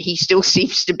 And he still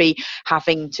seems to be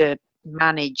having to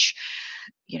manage,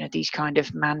 these kind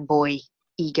of man-boy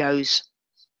egos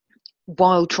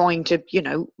while trying to,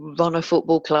 run a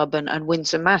football club and win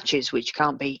some matches, which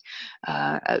can't be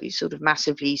sort of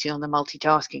massively easy on the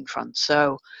multitasking front.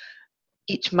 So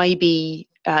it's maybe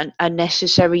a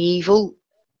necessary evil,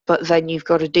 but then you've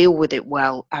got to deal with it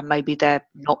well. And maybe they're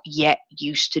not yet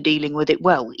used to dealing with it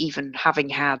well, even having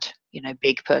had,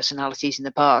 big personalities in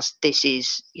the past. This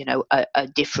is, a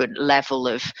different level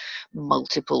of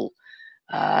multiple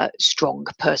strong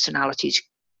personalities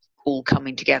all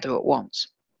coming together at once.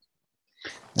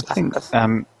 I think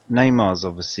Neymar's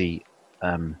obviously,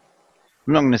 I'm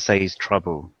not going to say he's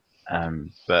trouble,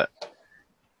 but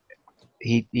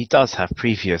he does have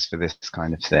previous for this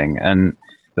kind of thing, and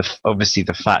obviously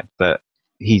the fact that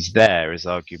he's there is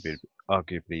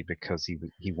arguably because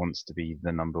he wants to be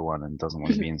the number one and doesn't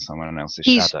want to be in someone else's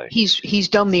shadow. He's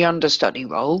done the understudy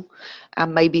role,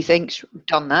 and maybe thinks,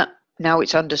 done that, now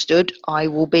it's understood, I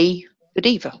will be the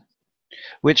diva.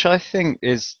 Which I think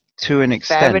is, to an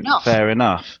extent, fair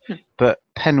enough. But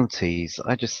penalties,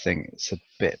 I just think it's a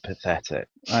bit pathetic.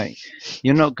 Like,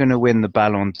 you're not going to win the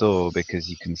Ballon d'Or because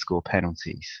you can score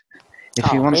penalties. If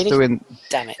he wants to win,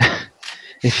 damn it.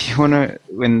 If he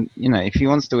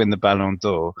wants to win the Ballon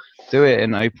d'Or, do it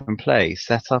in open play.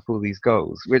 Set up all these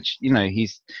goals, which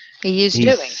he's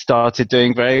started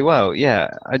doing very well. Yeah,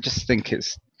 I just think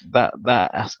it's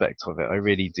that aspect of it. I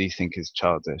really do think is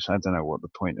childish. I don't know what the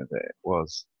point of it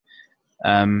was.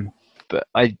 But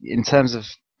in terms of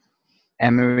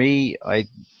Emery,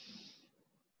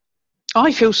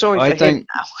 I feel sorry for him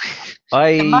now.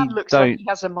 The man looks like he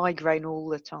has a migraine all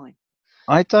the time.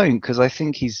 I don't, because I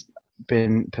think he's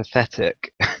been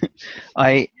pathetic.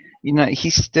 He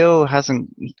still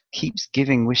hasn't. He keeps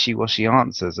giving wishy-washy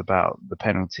answers about the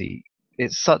penalty.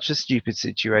 It's such a stupid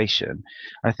situation.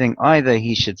 I think either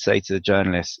he should say to the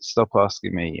journalists, "Stop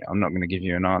asking me. I'm not going to give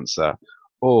you an answer,"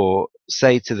 or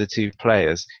say to the two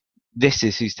players, "This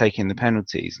is who's taking the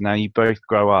penalties. Now you both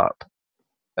grow up."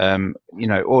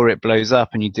 Or it blows up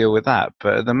and you deal with that.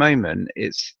 But at the moment,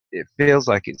 it feels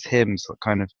like it's him sort of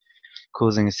kind of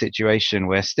causing a situation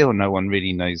where still no one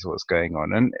really knows what's going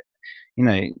on. And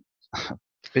I've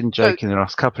been joking the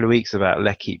last couple of weeks about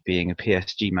L'Equipe being a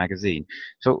PSG magazine.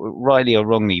 So rightly or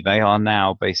wrongly, they are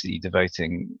now basically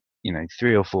devoting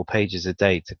 3 or 4 pages a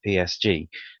day to PSG.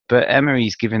 But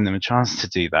Emery's giving them a chance to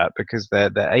do that because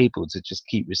they're able to just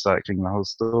keep recycling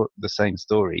the same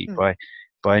story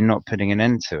by not putting an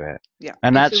end to it. Yeah,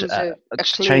 and if it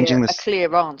was changing a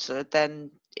clear answer,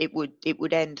 then it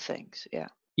would end things. Yeah.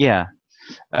 Yeah.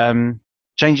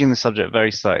 Changing the subject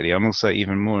very slightly, I'm also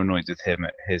even more annoyed with him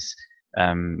at his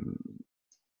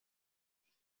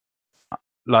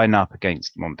line up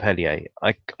against Montpellier.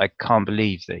 I can't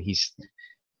believe that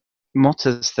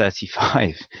Motta's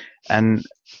 35, and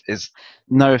it's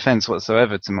no offence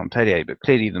whatsoever to Montpellier, but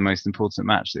clearly the most important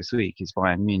match this week is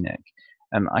Bayern Munich.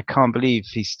 And I can't believe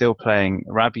he's still playing.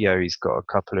 Rabiot, he's got a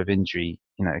couple of injury,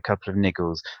 a couple of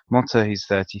niggles. Motta, who's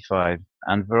 35,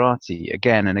 and Verratti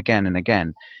again and again and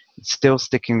again. Still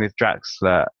sticking with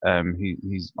Draxler,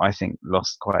 who's I think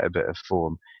lost quite a bit of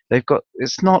form.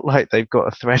 It's not like they've got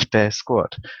a threadbare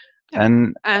squad.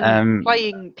 And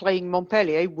playing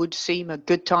Montpellier would seem a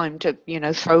good time to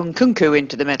throw Nkunku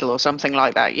into the middle or something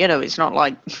like that. It's not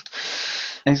like.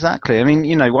 Exactly. I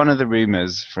mean, one of the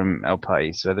rumours from El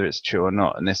País, whether it's true or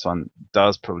not, and this one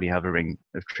does probably have a ring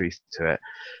of truth to it,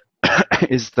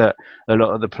 is that a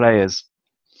lot of the players,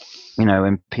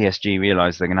 when PSG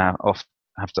realise they're going to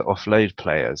have to offload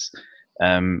players,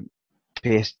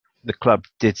 the club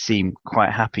did seem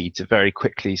quite happy to very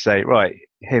quickly say, right,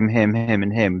 him,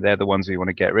 and him, they're the ones we want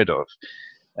to get rid of.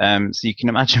 So you can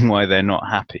imagine why they're not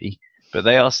happy, but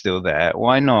they are still there.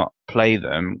 Why not play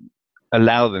them?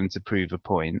 Allow them to prove a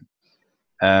point.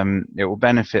 It will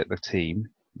benefit the team,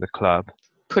 the club.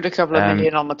 Put a couple of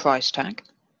million on the price tag.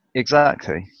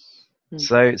 Exactly.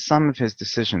 So some of his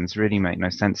decisions really make no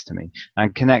sense to me.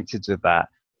 And connected with that,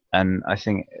 and I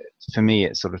think for me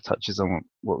it sort of touches on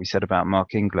what we said about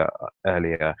Mark Ingler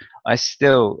earlier. I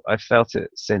felt it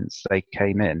since they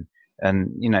came in.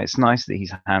 And, it's nice that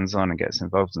he's hands-on and gets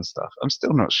involved in stuff. I'm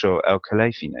still not sure El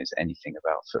Khelaïfi knows anything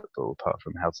about football apart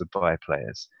from how to buy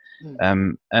players.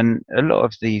 And a lot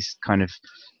of these kind of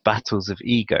battles of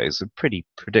egos are pretty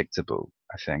predictable,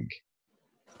 I think.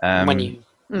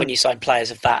 when you sign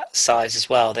players of that size as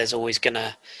well, there is always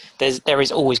gonna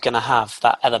have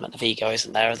that element of ego,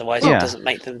 isn't there? Otherwise, it doesn't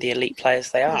make them the elite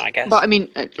players they are, I guess. But I mean,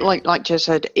 like Jez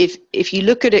said, if you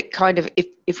look at it, kind of,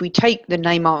 if we take the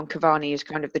Neymar and Cavani as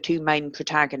kind of the two main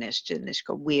protagonists in this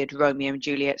weird Romeo and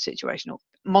Juliet situation, or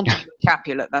Montague and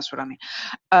Capulet, that's what I mean.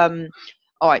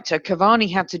 All right, so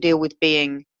Cavani had to deal with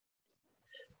being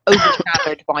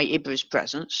overshadowed by Ibra's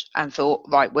presence and thought,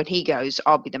 right, when he goes,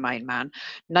 I'll be the main man.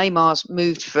 Neymar's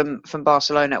moved from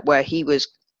Barcelona, where he was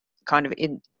kind of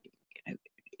in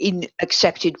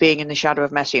accepted being in the shadow of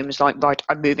Messi, and was like, right,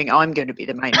 I'm moving, I'm going to be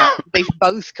the main man. They've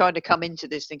both kind of come into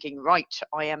this thinking, right,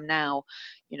 I am now,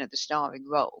 the starring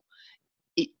role.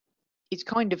 It's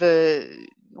kind of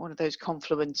one of those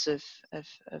confluence of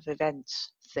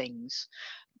events things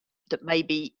that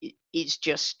maybe it's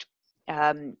just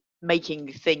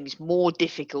making things more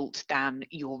difficult than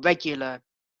your regular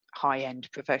high-end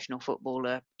professional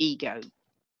footballer ego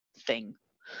thing,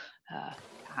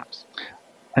 perhaps.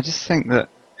 I just think that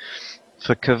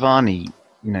for Cavani,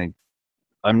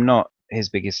 I'm not his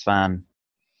biggest fan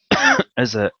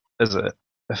as a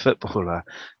footballer,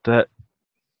 but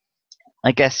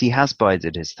I guess he has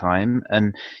bided his time,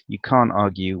 and you can't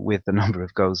argue with the number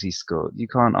of goals he scored. You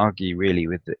can't argue really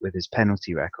with his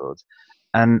penalty record,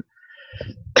 and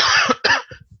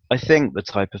I think the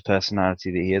type of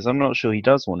personality that he is, I'm not sure he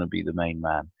does want to be the main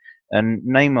man. And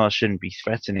Neymar shouldn't be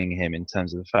threatening him in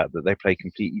terms of the fact that they play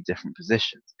completely different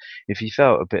positions. If he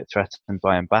felt a bit threatened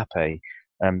by Mbappe,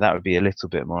 that would be a little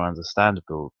bit more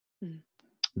understandable.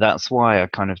 That's why I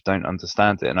kind of don't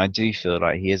understand it. And I do feel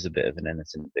like he is a bit of an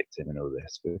innocent victim in all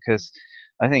this, because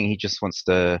I think he just wants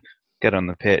to get on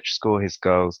the pitch, score his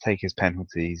goals, take his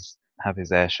penalties, have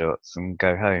his air shots, and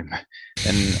go home.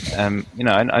 And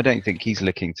I don't think he's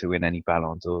looking to win any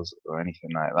Ballon d'Ors or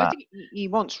anything like that. I think he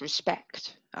wants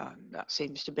respect. That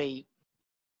seems to be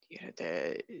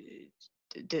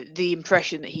the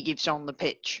impression that he gives on the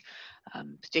pitch.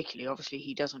 Particularly, obviously,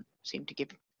 he doesn't seem to give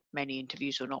many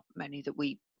interviews, or not many that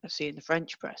we see in the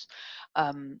French press.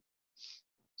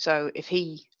 So if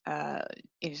he,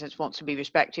 in a sense, wants to be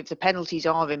respected, if the penalties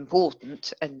are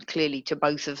important, and clearly to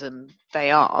both of them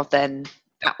they are, then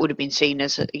that would have been seen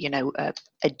as a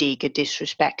dig, a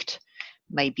disrespect,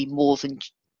 maybe more than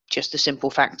just the simple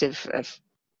fact of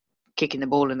kicking the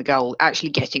ball in the goal, actually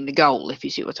getting the goal, if you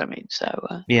see what I mean.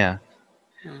 So yeah.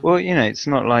 Well, it's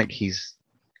not like he's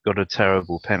got a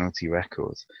terrible penalty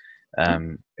record.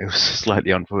 It was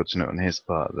slightly unfortunate on his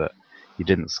part that he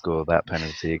didn't score that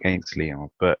penalty against Lyon,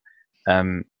 but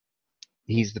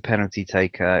he's the penalty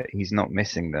taker. He's not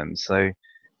missing them, so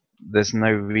there's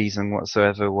no reason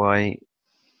whatsoever why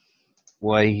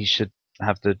he should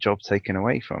have the job taken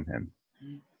away from him.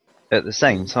 At the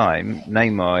same time,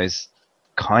 Neymar is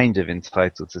kind of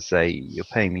entitled to say, you're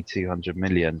paying me 200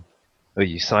 million, or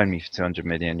you signed me for 200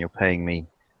 million, you're paying me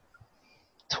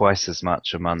twice as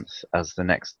much a month as the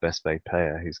next best paid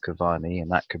player, who's Cavani, and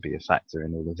that could be a factor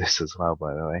in all of this as well,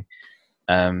 by the way.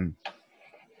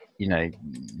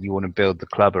 You want to build the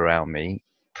club around me,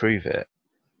 prove it.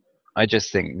 I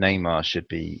just think Neymar should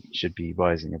be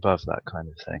rising above that kind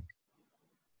of thing.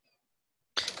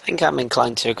 I think I'm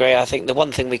inclined to agree. I think the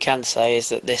one thing we can say is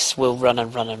that this will run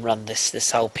and run and run.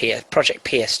 This whole project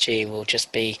PSG will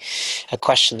just be a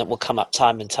question that will come up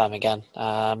time and time again.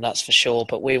 That's for sure.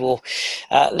 But we will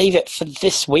leave it for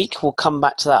this week. We'll come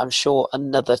back to that, I'm sure,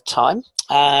 another time.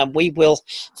 We will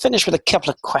finish with a couple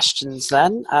of questions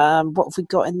then. What have we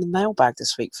got in the mailbag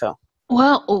this week, Phil?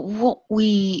 Well, what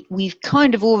we've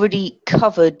kind of already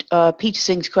covered Peter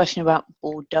Singh's question about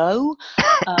Bordeaux.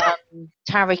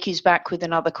 Tarek is back with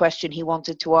another question he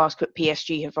wanted to ask, but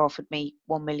PSG have offered me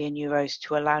 €1 million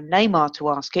to allow Neymar to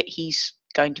ask it. He's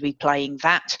going to be playing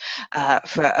that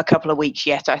for a couple of weeks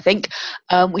yet, I think.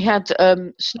 We had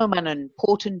Snowman and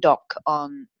Porton Doc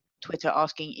on Twitter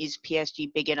asking, is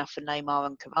PSG big enough for Neymar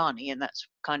and Cavani? And that's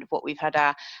kind of what we've had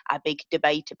our big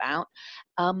debate about.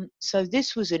 So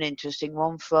this was an interesting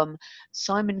one from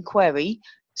Simon Query,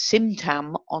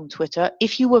 Simtam on Twitter.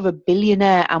 If you were a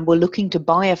billionaire and were looking to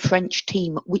buy a French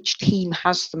team, which team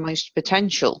has the most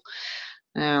potential?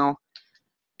 Now,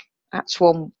 that's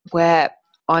one where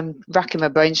I'm racking my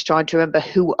brains trying to remember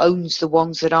who owns the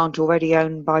ones that aren't already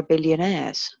owned by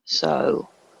billionaires. So,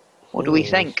 what do we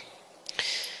think?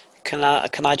 Can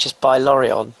I just buy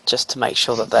Lorient just to make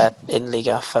sure that they're in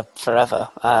Liga for forever?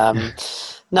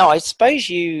 No, I suppose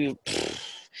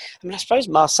I suppose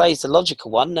Marseille's the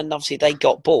logical one, and obviously they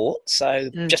got bought, so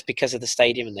just because of the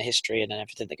stadium and the history and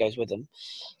everything that goes with them.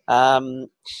 I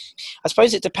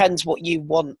suppose it depends what you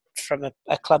want from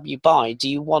a club you buy. Do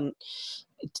you want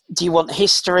do you want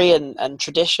history and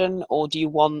tradition, or do you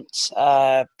want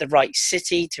the right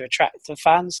city to attract the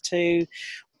fans to,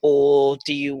 or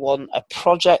do you want a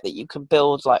project that you can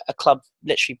build, like a club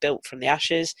literally built from the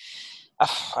ashes?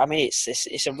 I mean,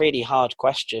 it's a really hard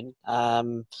question. As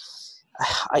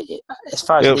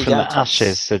far as Built from Liga the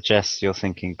ashes suggests you're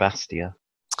thinking Bastia.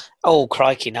 Oh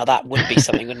crikey! Now that would be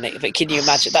something, wouldn't it? But can you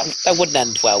imagine that wouldn't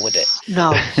end well, would it?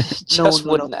 No, Just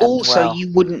no. wouldn't end Also, well.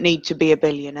 you wouldn't need to be a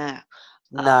billionaire.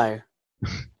 No.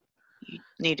 You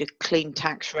need a clean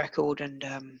tax record,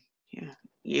 and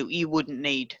you wouldn't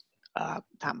need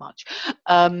that much.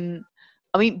 I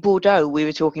mean, Bordeaux, we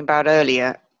were talking about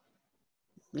earlier,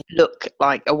 look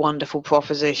like a wonderful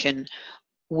proposition.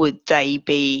 Would they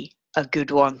be a good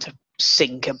one to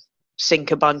sink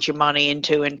a bunch of money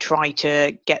into and try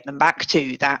to get them back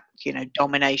to that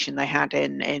domination they had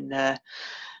in the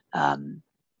 90s,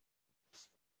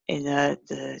 in the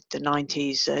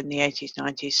 80s,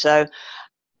 90s? So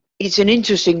it's an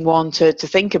interesting one to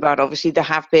think about. Obviously, there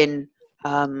have been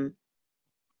the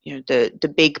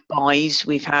big buys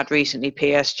we've had recently,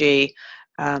 PSG,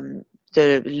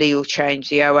 the Lille change,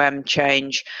 the OM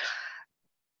change.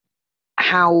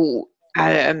 How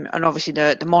and obviously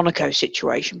the Monaco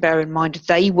situation. Bear in mind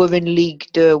they were in Ligue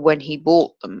 2 when he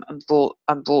bought them and brought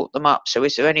them up. So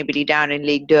is there anybody down in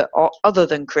Ligue 2 other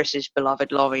than Chris's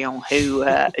beloved Lorient who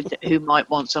might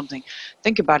want something?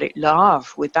 Think about it, Le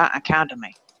Havre with that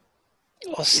academy.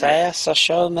 Auxerre,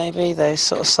 Sochaux, maybe those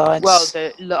sort of sides. Well,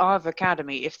 the Le Havre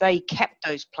academy, if they kept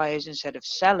those players instead of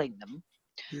selling them,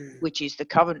 which is the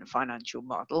current financial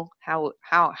model, how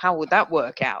would that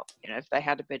work out? If they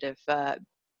had a bit of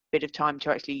time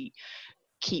to actually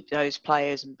keep those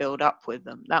players and build up with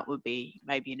them, that would be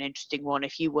maybe an interesting one.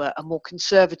 If you were a more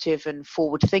conservative and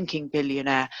forward-thinking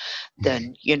billionaire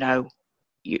than your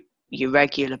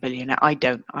regular billionaire. I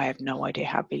have no idea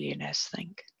how billionaires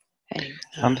think. Anyway.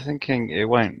 I'm thinking it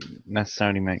won't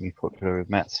necessarily make me popular with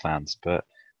Mets fans, but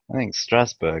I think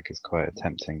Strasbourg is quite a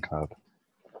tempting club.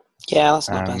 Yeah, that's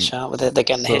not a bad shout. With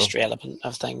the history element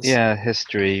of things. Yeah,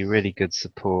 history, really good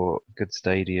support, good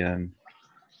stadium,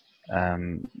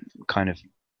 kind of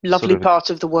lovely part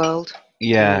of the world.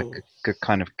 Yeah, good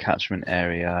kind of catchment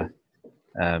area,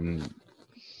 with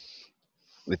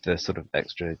the sort of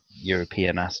extra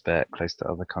European aspect, close to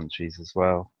other countries as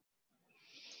well.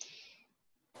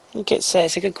 I think it's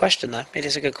a good question, though. It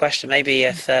is a good question. Maybe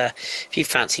if you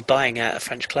fancy buying a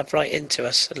French club, write into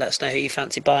us and let us know who you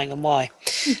fancy buying and why.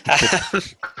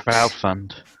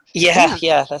 Crowdfund. Yeah.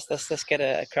 Let's get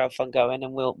a crowdfund going,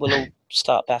 and we'll all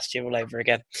start Bastia all over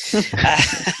again.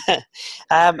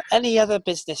 Any other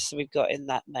business we've got in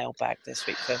that mailbag this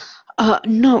week, Phil?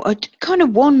 No, kind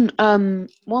of one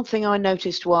thing I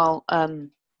noticed while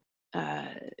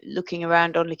looking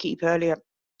around on L'Equipe earlier,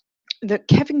 that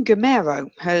Kevin Gameiro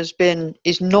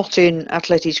is not in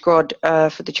Atleti squad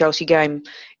for the Chelsea game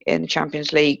in the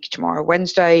Champions League tomorrow,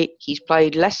 Wednesday. He's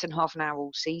played less than half an hour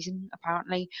all season,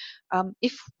 apparently.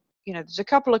 If there's a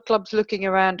couple of clubs looking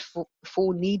around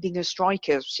for needing a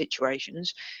striker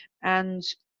situations, and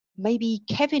maybe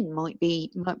Kevin might be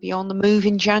on the move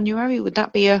in January. Would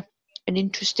that be an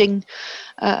interesting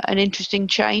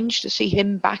change to see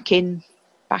him back in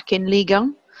Ligue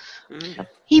 1?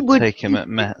 He would take him at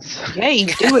Metz. Yeah,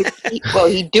 he'd do it.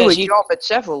 He'd do a job at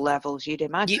several levels, you'd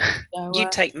imagine.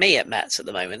 You'd take me at Metz at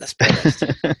the moment, let's be honest.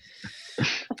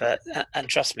 But and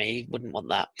trust me, he wouldn't want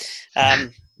that.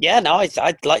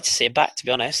 I'd like to see him back, to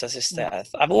be honest.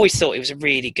 I've always thought he was a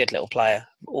really good little player.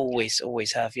 Always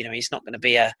have. He's not going to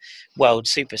be a world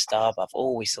superstar, but I've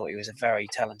always thought he was a very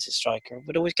talented striker and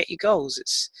would always get you goals.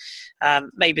 It's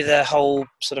maybe the whole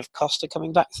sort of Costa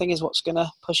coming back thing is what's going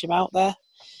to push him out there.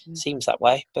 Seems that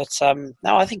way, but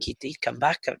no, I think he'd come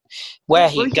back. Where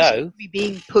he'd go, be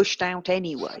being pushed out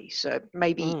anyway. So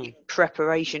maybe in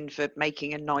preparation for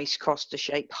making a nice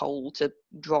Costa-shaped hole to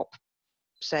drop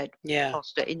said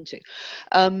Costa into.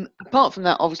 Apart from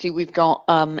that, obviously we've got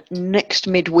next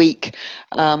midweek.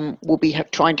 We'll be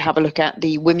trying to have a look at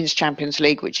the Women's Champions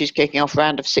League, which is kicking off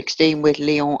round of 16 with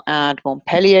Lyon and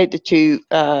Montpellier, the two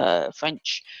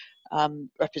French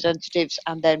representatives,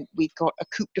 and then we've got a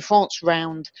Coupe de France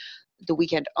round the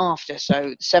weekend after,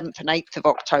 so the 7th and 8th of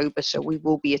October. So we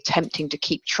will be attempting to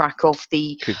keep track of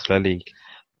the Coupe de la Ligue.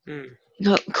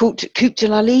 No, Coupe de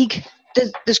la Ligue.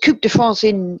 There's Coupe de France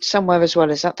in somewhere as well.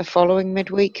 Is that the following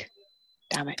midweek?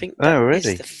 Damn it!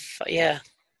 Really? I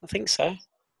think so.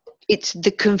 It's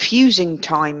the confusing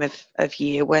time of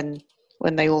year when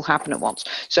they all happen at once.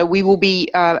 So we will be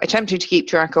attempting to keep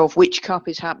track of which cup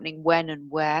is happening when and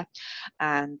where,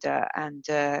 and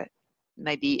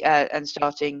maybe and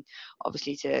starting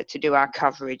obviously to do our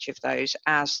coverage of those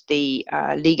as the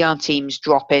Ligue 1 teams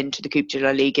drop into the Coupe de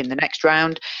la Ligue in the next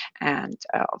round, and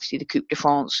obviously the Coupe de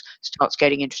France starts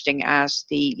getting interesting as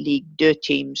the Ligue 2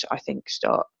 teams, I think,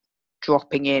 start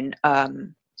dropping in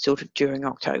sort of during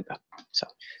October. So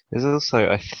there's also,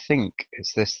 I think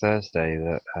it's this Thursday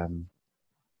that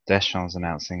Deschamps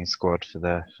announcing his squad for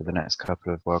the next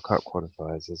couple of World Cup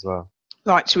qualifiers as well.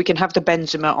 Right, so we can have the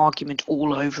Benzema argument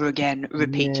all over again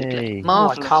repeatedly. Yay.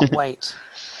 Marvelous. I can't wait.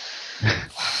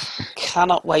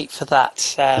 Cannot wait for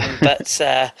that. But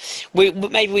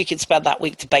maybe we could spend that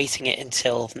week debating it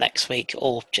until next week,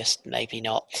 or just maybe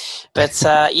not. But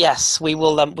yes, we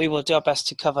will do our best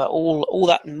to cover all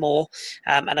that and more.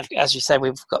 And as you say,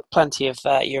 we've got plenty of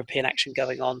European action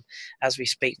going on as we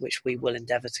speak, which we will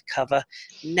endeavour to cover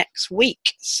next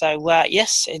week. So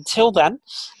yes, until then,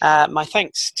 my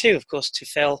thanks too, of course, to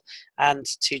Phil and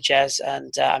to Jez,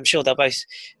 and I'm sure they'll both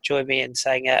join me in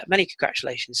saying many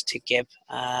congratulations to Gib.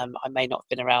 I may not have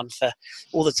been around for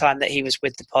all the time that he was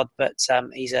with the pod, but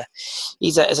he's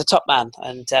a top man,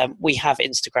 and we have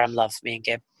Instagram love, me and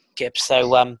Gib.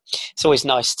 So it's always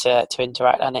nice to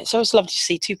interact, and it's always lovely to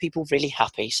see two people really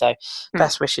happy. So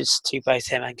best wishes to both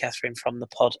him and Catherine from the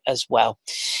pod as well.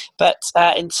 But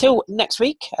until next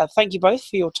week, thank you both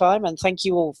for your time, and thank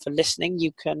you all for listening.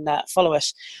 You can follow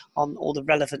us on all the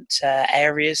relevant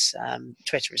areas.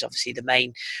 Twitter is obviously the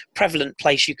main prevalent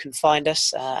place you can find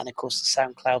us, and of course the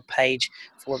SoundCloud page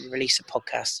for when we release a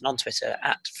podcast, and on Twitter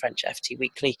at French FT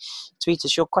Weekly. Tweet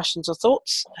us your questions or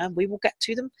thoughts, and we will get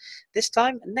to them this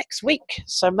time next week.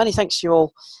 So many thanks to you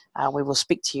all, and we will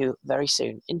speak to you very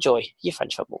soon. Enjoy your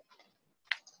French football.